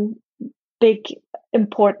one big,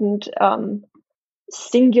 important,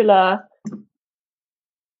 singular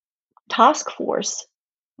task force,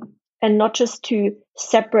 and not just to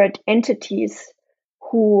separate entities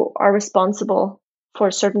who are responsible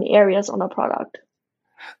for certain areas on a product.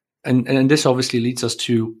 And this obviously leads us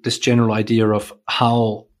to this general idea of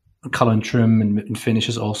how color and trim and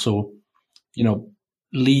finishes also,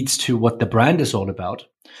 leads to what the brand is all about.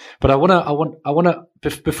 But I want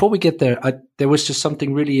to before we get there, there was just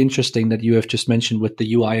something really interesting that you have just mentioned with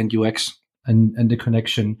the UI and UX and the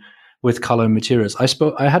connection with color and materials.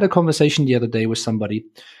 I had a conversation the other day with somebody.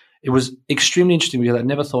 It was extremely interesting because I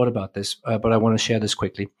never thought about this, but I want to share this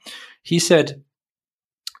quickly. He said,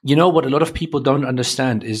 what a lot of people don't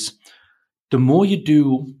understand is the more you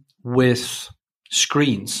do with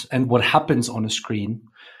screens and what happens on a screen,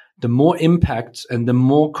 the more impact and the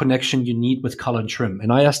more connection you need with color and trim.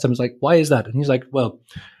 And I asked him, I was like, why is that? And he's like, well,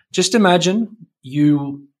 just imagine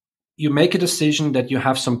you make a decision that you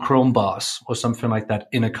have some chrome bars or something like that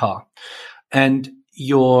in a car, and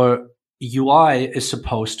your UI is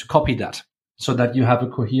supposed to copy that so that you have a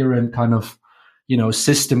coherent kind of,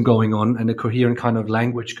 system going on and a coherent kind of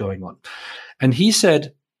language going on. And he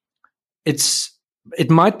said, it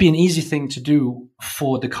might be an easy thing to do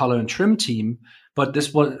for the color and trim team, but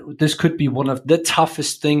this could be one of the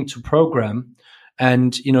toughest thing to program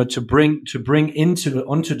and, to bring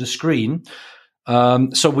onto the screen.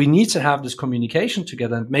 So we need to have this communication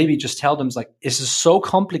together and maybe just tell them, like, this is so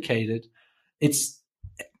complicated. It's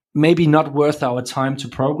maybe not worth our time to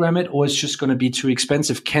program it, or it's just going to be too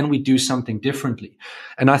expensive. Can we do something differently?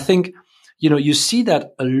 And I think, you see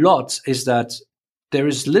that a lot, is that there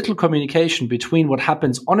is little communication between what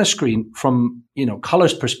happens on a screen from,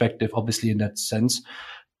 colors perspective, obviously in that sense,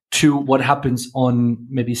 to what happens on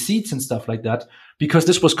maybe seats and stuff like that, because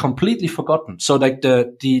this was completely forgotten. So like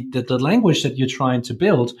the language that you're trying to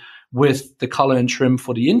build with the color and trim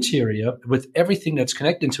for the interior, with everything that's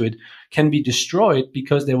connected to it, can be destroyed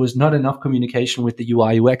because there was not enough communication with the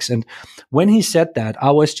UI UX. And when he said that,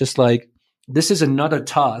 I was just like, this is another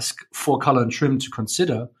task for color and trim to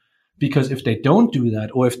consider, because if they don't do that,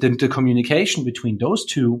 or if the communication between those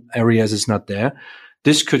two areas is not there,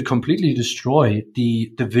 this could completely destroy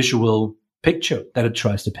the visual picture that it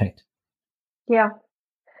tries to paint. Yeah.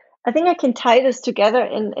 I think I can tie this together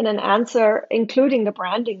in an answer, including the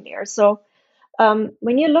branding there. So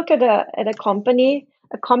when you look at a company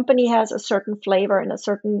has a certain flavor and a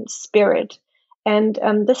certain spirit. And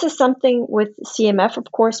this is something with CMF,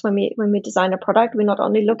 of course, when we design a product, we not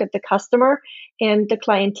only look at the customer and the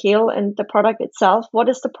clientele and the product itself. What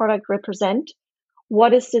does the product represent?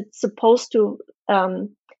 What is it supposed to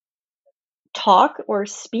talk or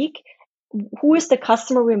speak? Who is the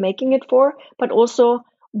customer we're making it for? But also,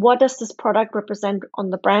 what does this product represent on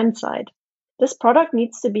the brand side? This product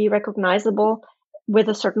needs to be recognizable with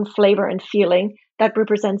a certain flavor and feeling that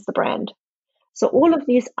represents the brand. So all of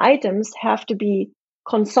these items have to be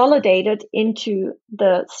consolidated into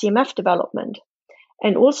the CMF development.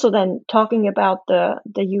 And also then talking about the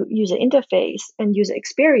user interface and user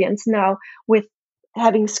experience now, with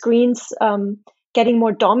having screens getting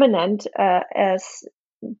more dominant as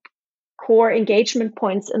core engagement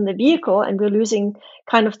points in the vehicle, and we're losing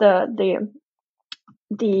kind of the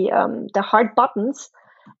hard buttons.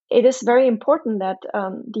 It is very important that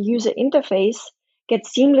the user interface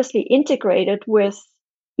gets seamlessly integrated with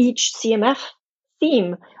each CMF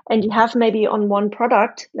theme. And you have maybe on one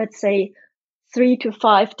product, let's say 3 to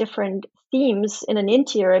 5 different themes in an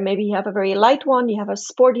interior. Maybe you have a very light one, you have a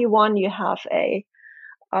sporty one, you have a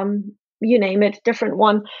you name it, different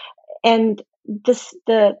one. And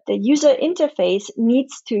the user interface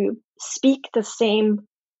needs to speak the same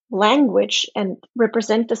language and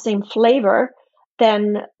represent the same flavor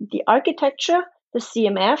than the architecture, the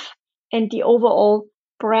CMF, and the overall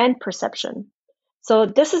brand perception. So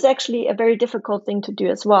this is actually a very difficult thing to do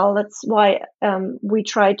as well. That's why we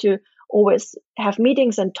try to always have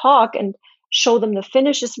meetings and talk and show them the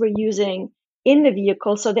finishes we're using in the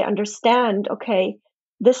vehicle, so they understand, okay,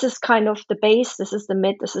 this is kind of the base, this is the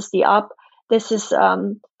mid, this is the up, this is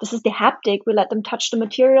the haptic. We let them touch the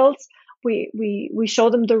materials. We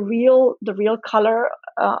show them the real color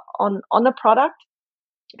on a product,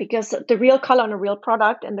 because the real color on a real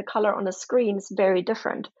product and the color on a screen is very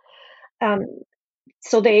different.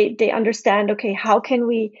 So they understand, okay, how can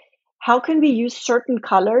we use certain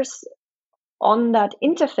colors on that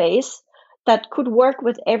interface that could work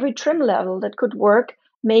with every trim level, that could work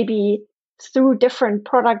maybe through different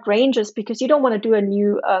product ranges, because you don't want to do a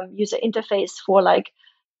new user interface for like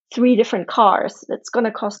 3 different cars. That's going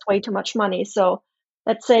to cost way too much money. So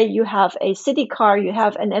let's say you have a city car, you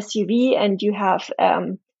have an SUV, and you have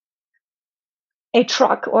a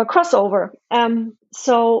truck or a crossover.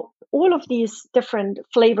 So all of these different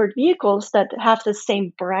flavored vehicles that have the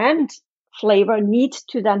same brand flavor need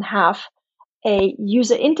to then have a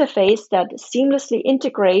user interface that seamlessly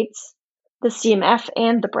integrates the CMF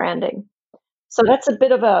and the branding. So that's a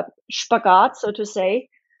bit of a spagat, so to say,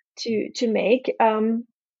 to make.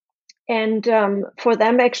 And for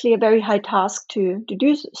them, actually a very high task to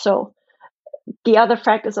do so. The other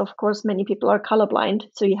fact is, of course, many people are colorblind.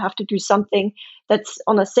 So you have to do something that's,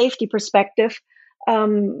 on a safety perspective,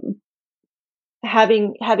 having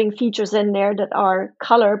features in there that are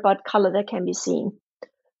color, but color that can be seen.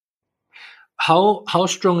 How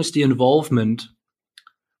strong is the involvement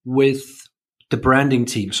with the branding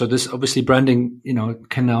team. So this obviously branding,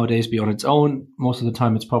 can nowadays be on its own. Most of the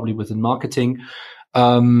time it's probably within marketing.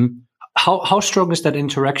 How strong is that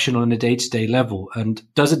interaction on a day-to-day level? And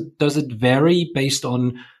does it vary based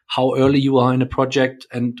on how early you are in a project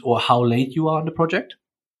or how late you are in the project?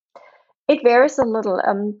 It varies a little.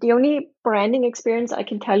 The only branding experience I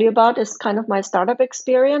can tell you about is kind of my startup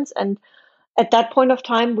experience. And at that point of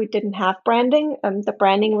time, we didn't have branding. The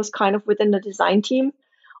branding was kind of within the design team.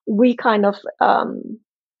 We kind of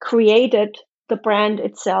created the brand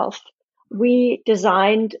itself. We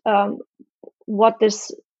designed what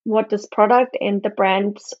this product and the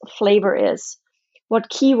brand's flavor is, what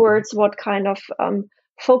keywords, what kind of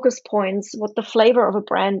focus points, what the flavor of a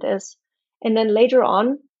brand is. And then later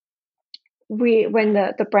on, when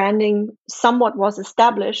the branding somewhat was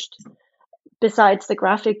established, besides the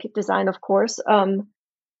graphic design, of course,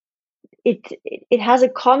 it has a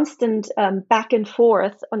constant back and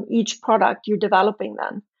forth on each product you're developing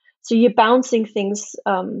then. So you're bouncing things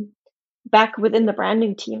back within the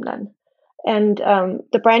branding team then. And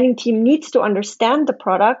the branding team needs to understand the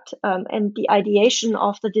product and the ideation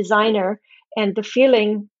of the designer and the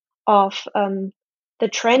feeling of the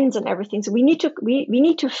trends and everything. So we need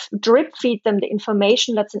to drip feed them the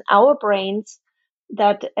information that's in our brains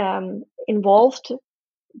that involved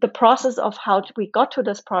the process of how we got to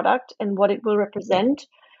this product and what it will represent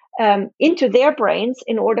into their brains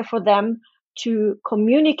in order for them to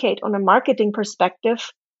communicate on a marketing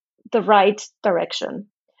perspective the right direction.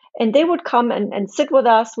 And they would come and sit with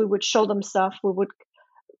us. We would show them stuff. We would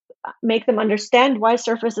make them understand why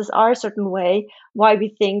surfaces are a certain way, why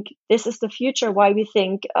we think this is the future, why we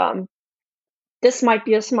think this might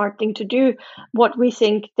be a smart thing to do, what we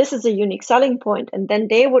think this is a unique selling point. And then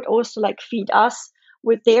they would also feed us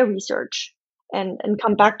with their research and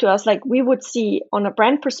come back to us. We would see on a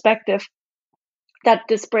brand perspective that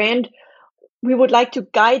this brand, we would like to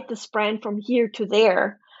guide this brand from here to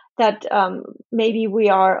there, that maybe we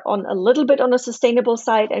are on a little bit on a sustainable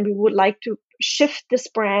side and we would like to shift this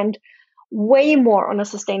brand way more on a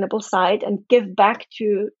sustainable side and give back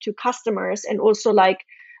to customers, and also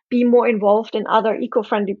be more involved in other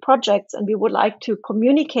eco-friendly projects. And we would like to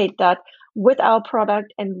communicate that with our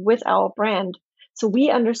product and with our brand. So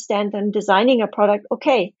we understand then designing a product,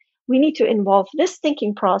 okay, we need to involve this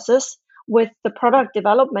thinking process with the product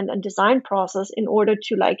development and design process in order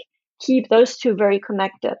to keep those two very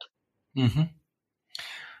connected. Mm-hmm.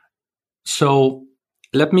 So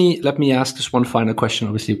let me ask this one final question.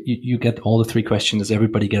 Obviously, you get all the three questions as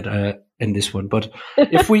everybody get in this one. But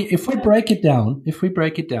if we break it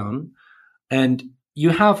down, and you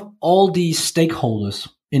have all these stakeholders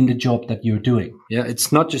in the job that you're doing, yeah,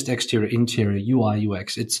 it's not just exterior, interior, UI,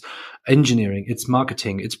 UX. It's engineering, it's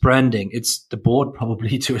marketing, it's branding, it's the board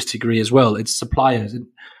probably to a degree as well. It's suppliers, and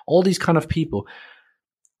all these kind of people.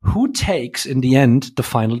 Who takes in the end the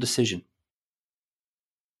final decision?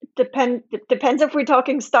 Depends if we're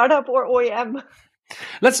talking startup or OEM.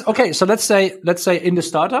 Let's say in the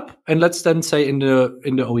startup, and let's then say in the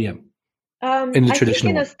OEM. In the traditional I think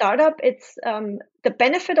in a startup, it's the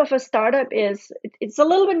benefit of a startup is it's a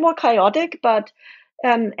little bit more chaotic, but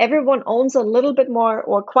everyone owns a little bit more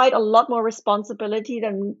or quite a lot more responsibility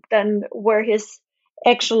than where his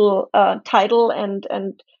actual title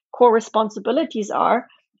and core responsibilities are,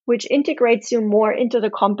 which integrates you more into the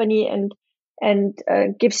company and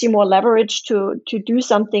gives you more leverage to do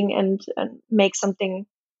something and make something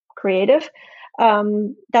creative.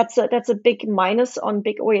 That's a big minus on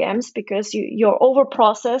big OEMs, because you're over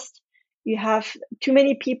processed. You have too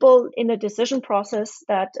many people in the decision process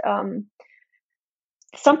that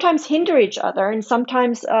sometimes hinder each other, and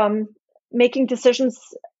sometimes making decisions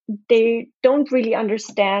they don't really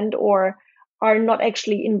understand or are not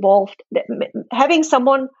actually involved. Having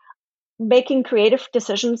someone making creative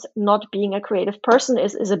decisions, not being a creative person,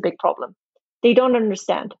 is a big problem. They don't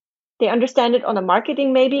understand. They understand it on a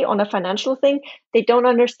marketing, maybe on a financial thing. They don't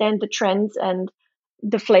understand the trends and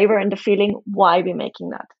the flavor and the feeling why we're making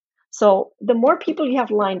that. So the more people you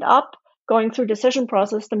have lined up going through decision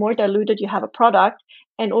process, the more diluted you have a product,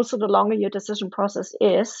 and also the longer your decision process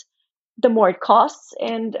is, the more it costs,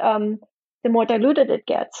 and the more diluted it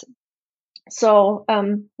gets. So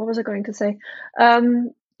what was I going to say?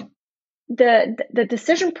 The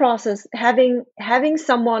decision process, having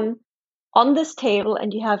someone on this table,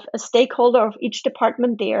 and you have a stakeholder of each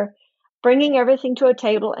department there, bringing everything to a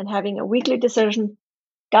table and having a weekly decision.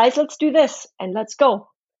 Guys, let's do this and let's go,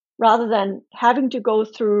 rather than having to go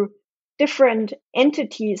through different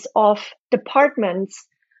entities of departments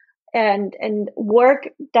and work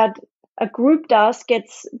that a group does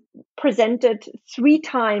gets presented 3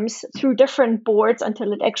 times through different boards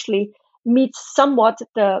until it actually meets somewhat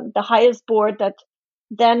the highest board that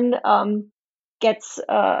then gets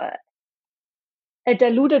a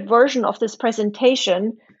diluted version of this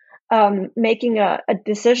presentation, making a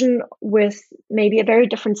decision with maybe a very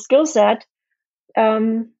different skill set,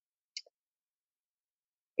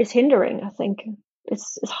 is hindering. I think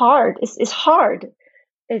it's hard. It's hard.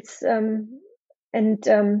 It's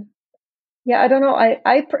yeah, I don't know.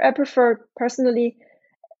 I prefer personally,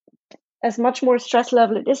 as much more stress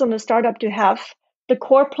level it is on a startup, to have the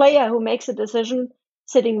core player who makes a decision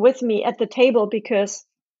sitting with me at the table, because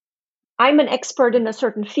I'm an expert in a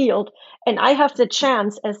certain field, and I have the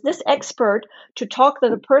chance as this expert to talk to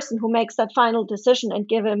the person who makes that final decision and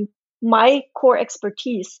give him my core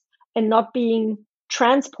expertise, and not being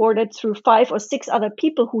transported through 5 or 6 other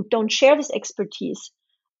people who don't share this expertise,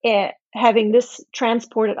 having this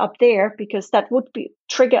transported up there, because that would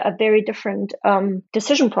trigger a very different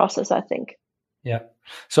decision process, I think. Yeah.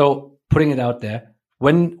 So putting it out there,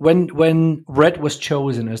 when red was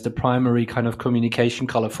chosen as the primary kind of communication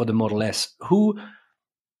color for the Model S, who,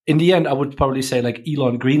 in the end, I would probably say like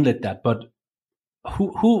Elon greenlit that, but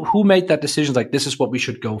who made that decision? Like, this is what we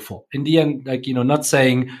should go for. In the end, like, not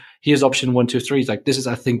saying here's option 1, 2, 3. It's like, this is,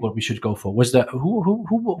 I think, what we should go for. Was that who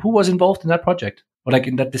was involved in that project, or like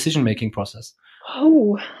in that decision making process?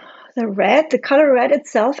 Oh, the color red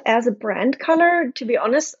itself as a brand color, to be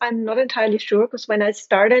honest, I'm not entirely sure, because when I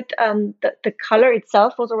started, the color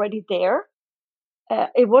itself was already there.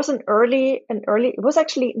 It was it was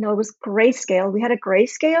actually, no, it was grayscale. We had a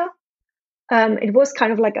grayscale. It was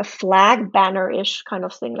kind of like a flag banner-ish kind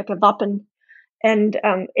of thing, like a Wappen. And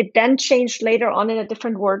it then changed later on in a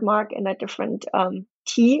different word mark, in a different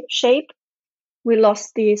T shape. We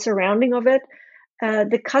lost the surrounding of it.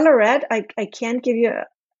 The color red, I can't give you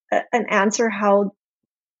an answer how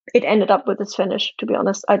it ended up with this finish, to be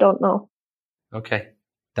honest. I don't know. Okay.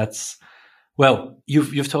 Well,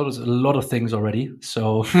 you've told us a lot of things already,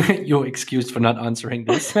 so you're excused for not answering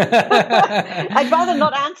this. I'd rather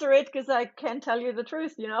not answer it, because I can't tell you the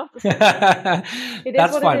truth,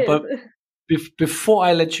 That's fine. But before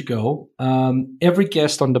I let you go, every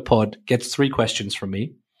guest on the pod gets 3 questions from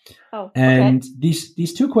me. Oh, and okay.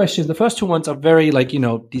 these 2 questions, the first 2 ones are very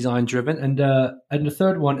design driven, and the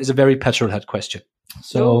third one is a very petrolhead question.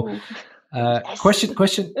 So, yes.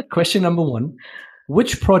 question number 1: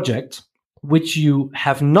 which project which you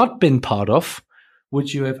have not been part of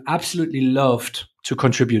would you have absolutely loved to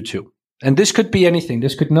contribute to? And this could be anything.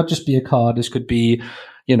 This could not just be a car. This could be,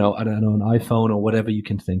 I don't know, an iPhone or whatever you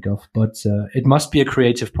can think of. But it must be a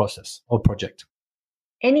creative process or project.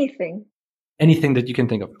 Anything that you can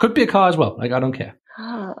think of. Could be a car as well. Like, I don't care.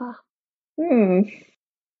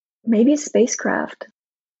 Maybe spacecraft.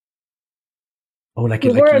 Oh, like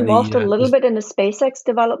we were involved a little bit in the SpaceX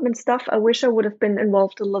development stuff. I wish I would have been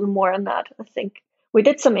involved a little more in that. I think we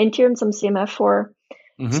did some Intune, some CMF for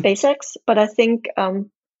SpaceX, but I think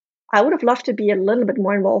I would have loved to be a little bit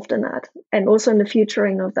more involved in that, and also in the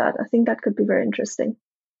futuring of that. I think that could be very interesting.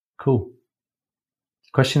 Cool.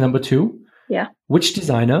 Question number 2. Yeah. Which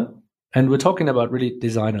designer, and we're talking about really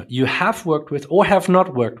designer, you have worked with or have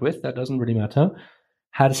not worked with, that doesn't really matter,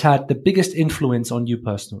 has had the biggest influence on you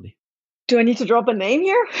personally? Do I need to drop a name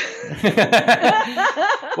here?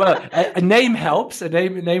 Well, a name helps. A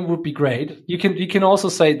name would be great. You can also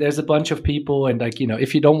say there's a bunch of people, and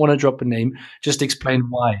if you don't want to drop a name, just explain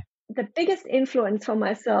why. The biggest influence for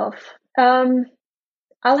myself. I'll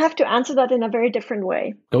have to answer that in a very different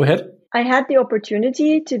way. Go ahead. I had the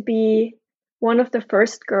opportunity to be one of the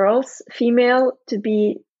first girls, female, to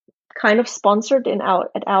be kind of sponsored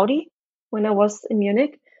at Audi when I was in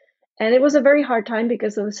Munich. And it was a very hard time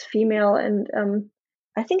because I was female, and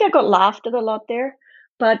I think I got laughed at a lot there.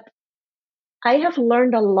 But I have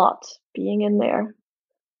learned a lot being in there.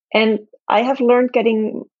 And I have learned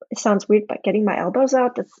it sounds weird, but getting my elbows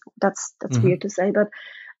out, that's weird to say, but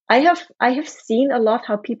I have seen a lot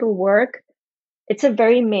how people work. It's a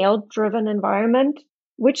very male driven environment,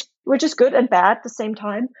 which is good and bad at the same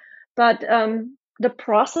time. But the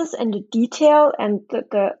process and the detail and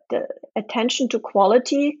the attention to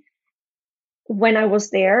quality when I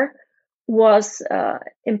was there was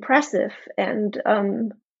impressive. And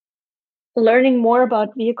learning more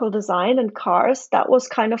about vehicle design and cars, that was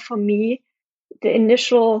kind of, for me, the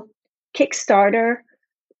initial Kickstarter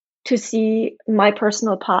to see my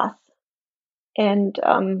personal path. And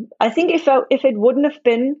I think if it wouldn't have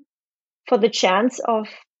been for the chance of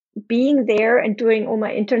being there and doing all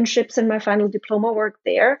my internships and my final diploma work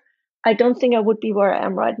there, I don't think I would be where I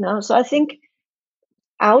am right now. So I think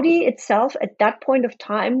Audi itself at that point of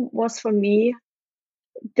time was, for me,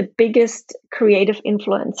 the biggest creative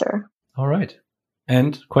influencer. All right.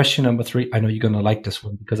 And question number 3, I know you're going to like this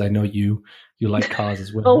one because I know you like cars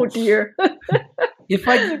as well. Oh dear. If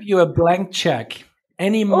I give you a blank check,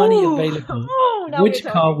 any money available, which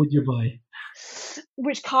car would you buy?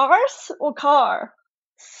 Which cars or car?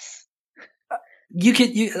 You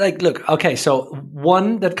look, okay, so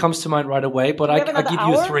one that comes to mind right away, but I give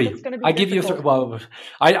you 3. I give you 3. Well,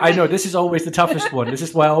 I know this is always the toughest one. This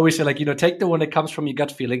is why I always say, take the one that comes from your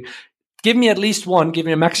gut feeling. Give me at least one. Give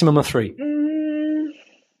me a maximum of 3.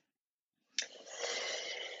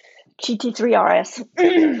 GT3 RS.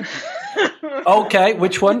 Okay,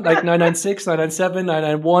 which one? 996, 997,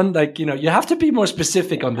 991? You have to be more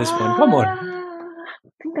specific on this one. Come on. I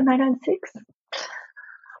think the 996.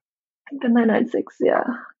 The 996, yeah.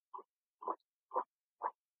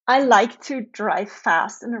 I like to drive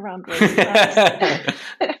fast and around racetracks.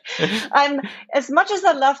 I'm, as much as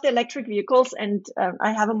I love the electric vehicles, and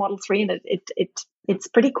I have a Model 3, and it's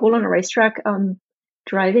pretty cool on a racetrack.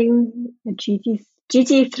 Driving a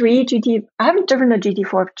GT3, I haven't driven a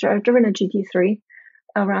GT4, I've driven a GT3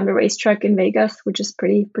 around a racetrack in Vegas, which is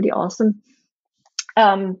pretty awesome.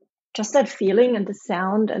 Just that feeling and the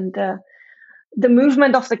sound and the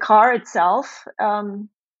movement of the car itself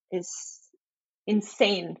is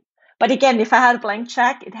insane. But again, if I had a blank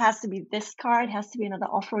check, it has to be this car. It has to be another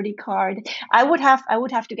off-roady car. I would have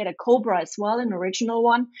to get a Cobra as well, an original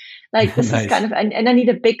one. This nice. Is kind of, and I need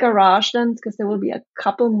a big garage then, because there will be a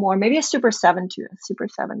couple more, maybe a Super 7 too. A Super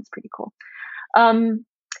 7 is pretty cool.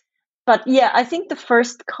 But yeah, I think the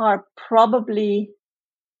first car probably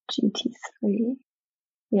GT3.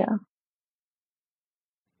 Yeah.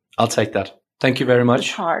 I'll take that. Thank you very much.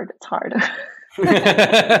 It's hard.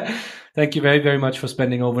 Thank you very, very much for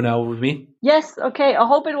spending over an hour with me. Yes. Okay. I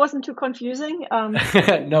hope it wasn't too confusing.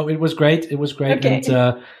 No, it was great. It was great. Okay.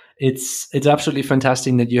 And it's absolutely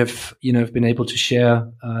fantastic that you have, been able to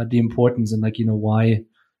share the importance and why,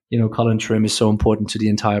 color and trim is so important to the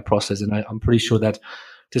entire process. And I'm pretty sure that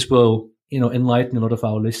this will, enlighten a lot of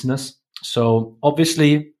our listeners. So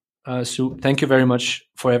obviously, Sue, thank you very much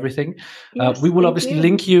for everything. Yes, we will obviously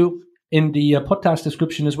link you in the podcast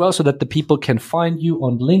description as well, so that the people can find you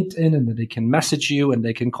on LinkedIn and that they can message you and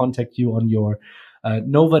they can contact you on your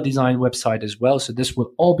Nova Design website as well. So this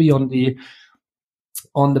will all be on the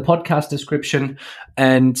podcast description.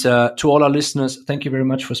 And to all our listeners, thank you very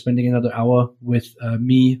much for spending another hour with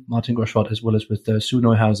me, Martin Groschwart, as well as with Sue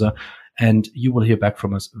Neuhauser. And you will hear back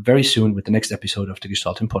from us very soon with the next episode of the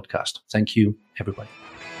Gestalten Podcast. Thank you, everybody.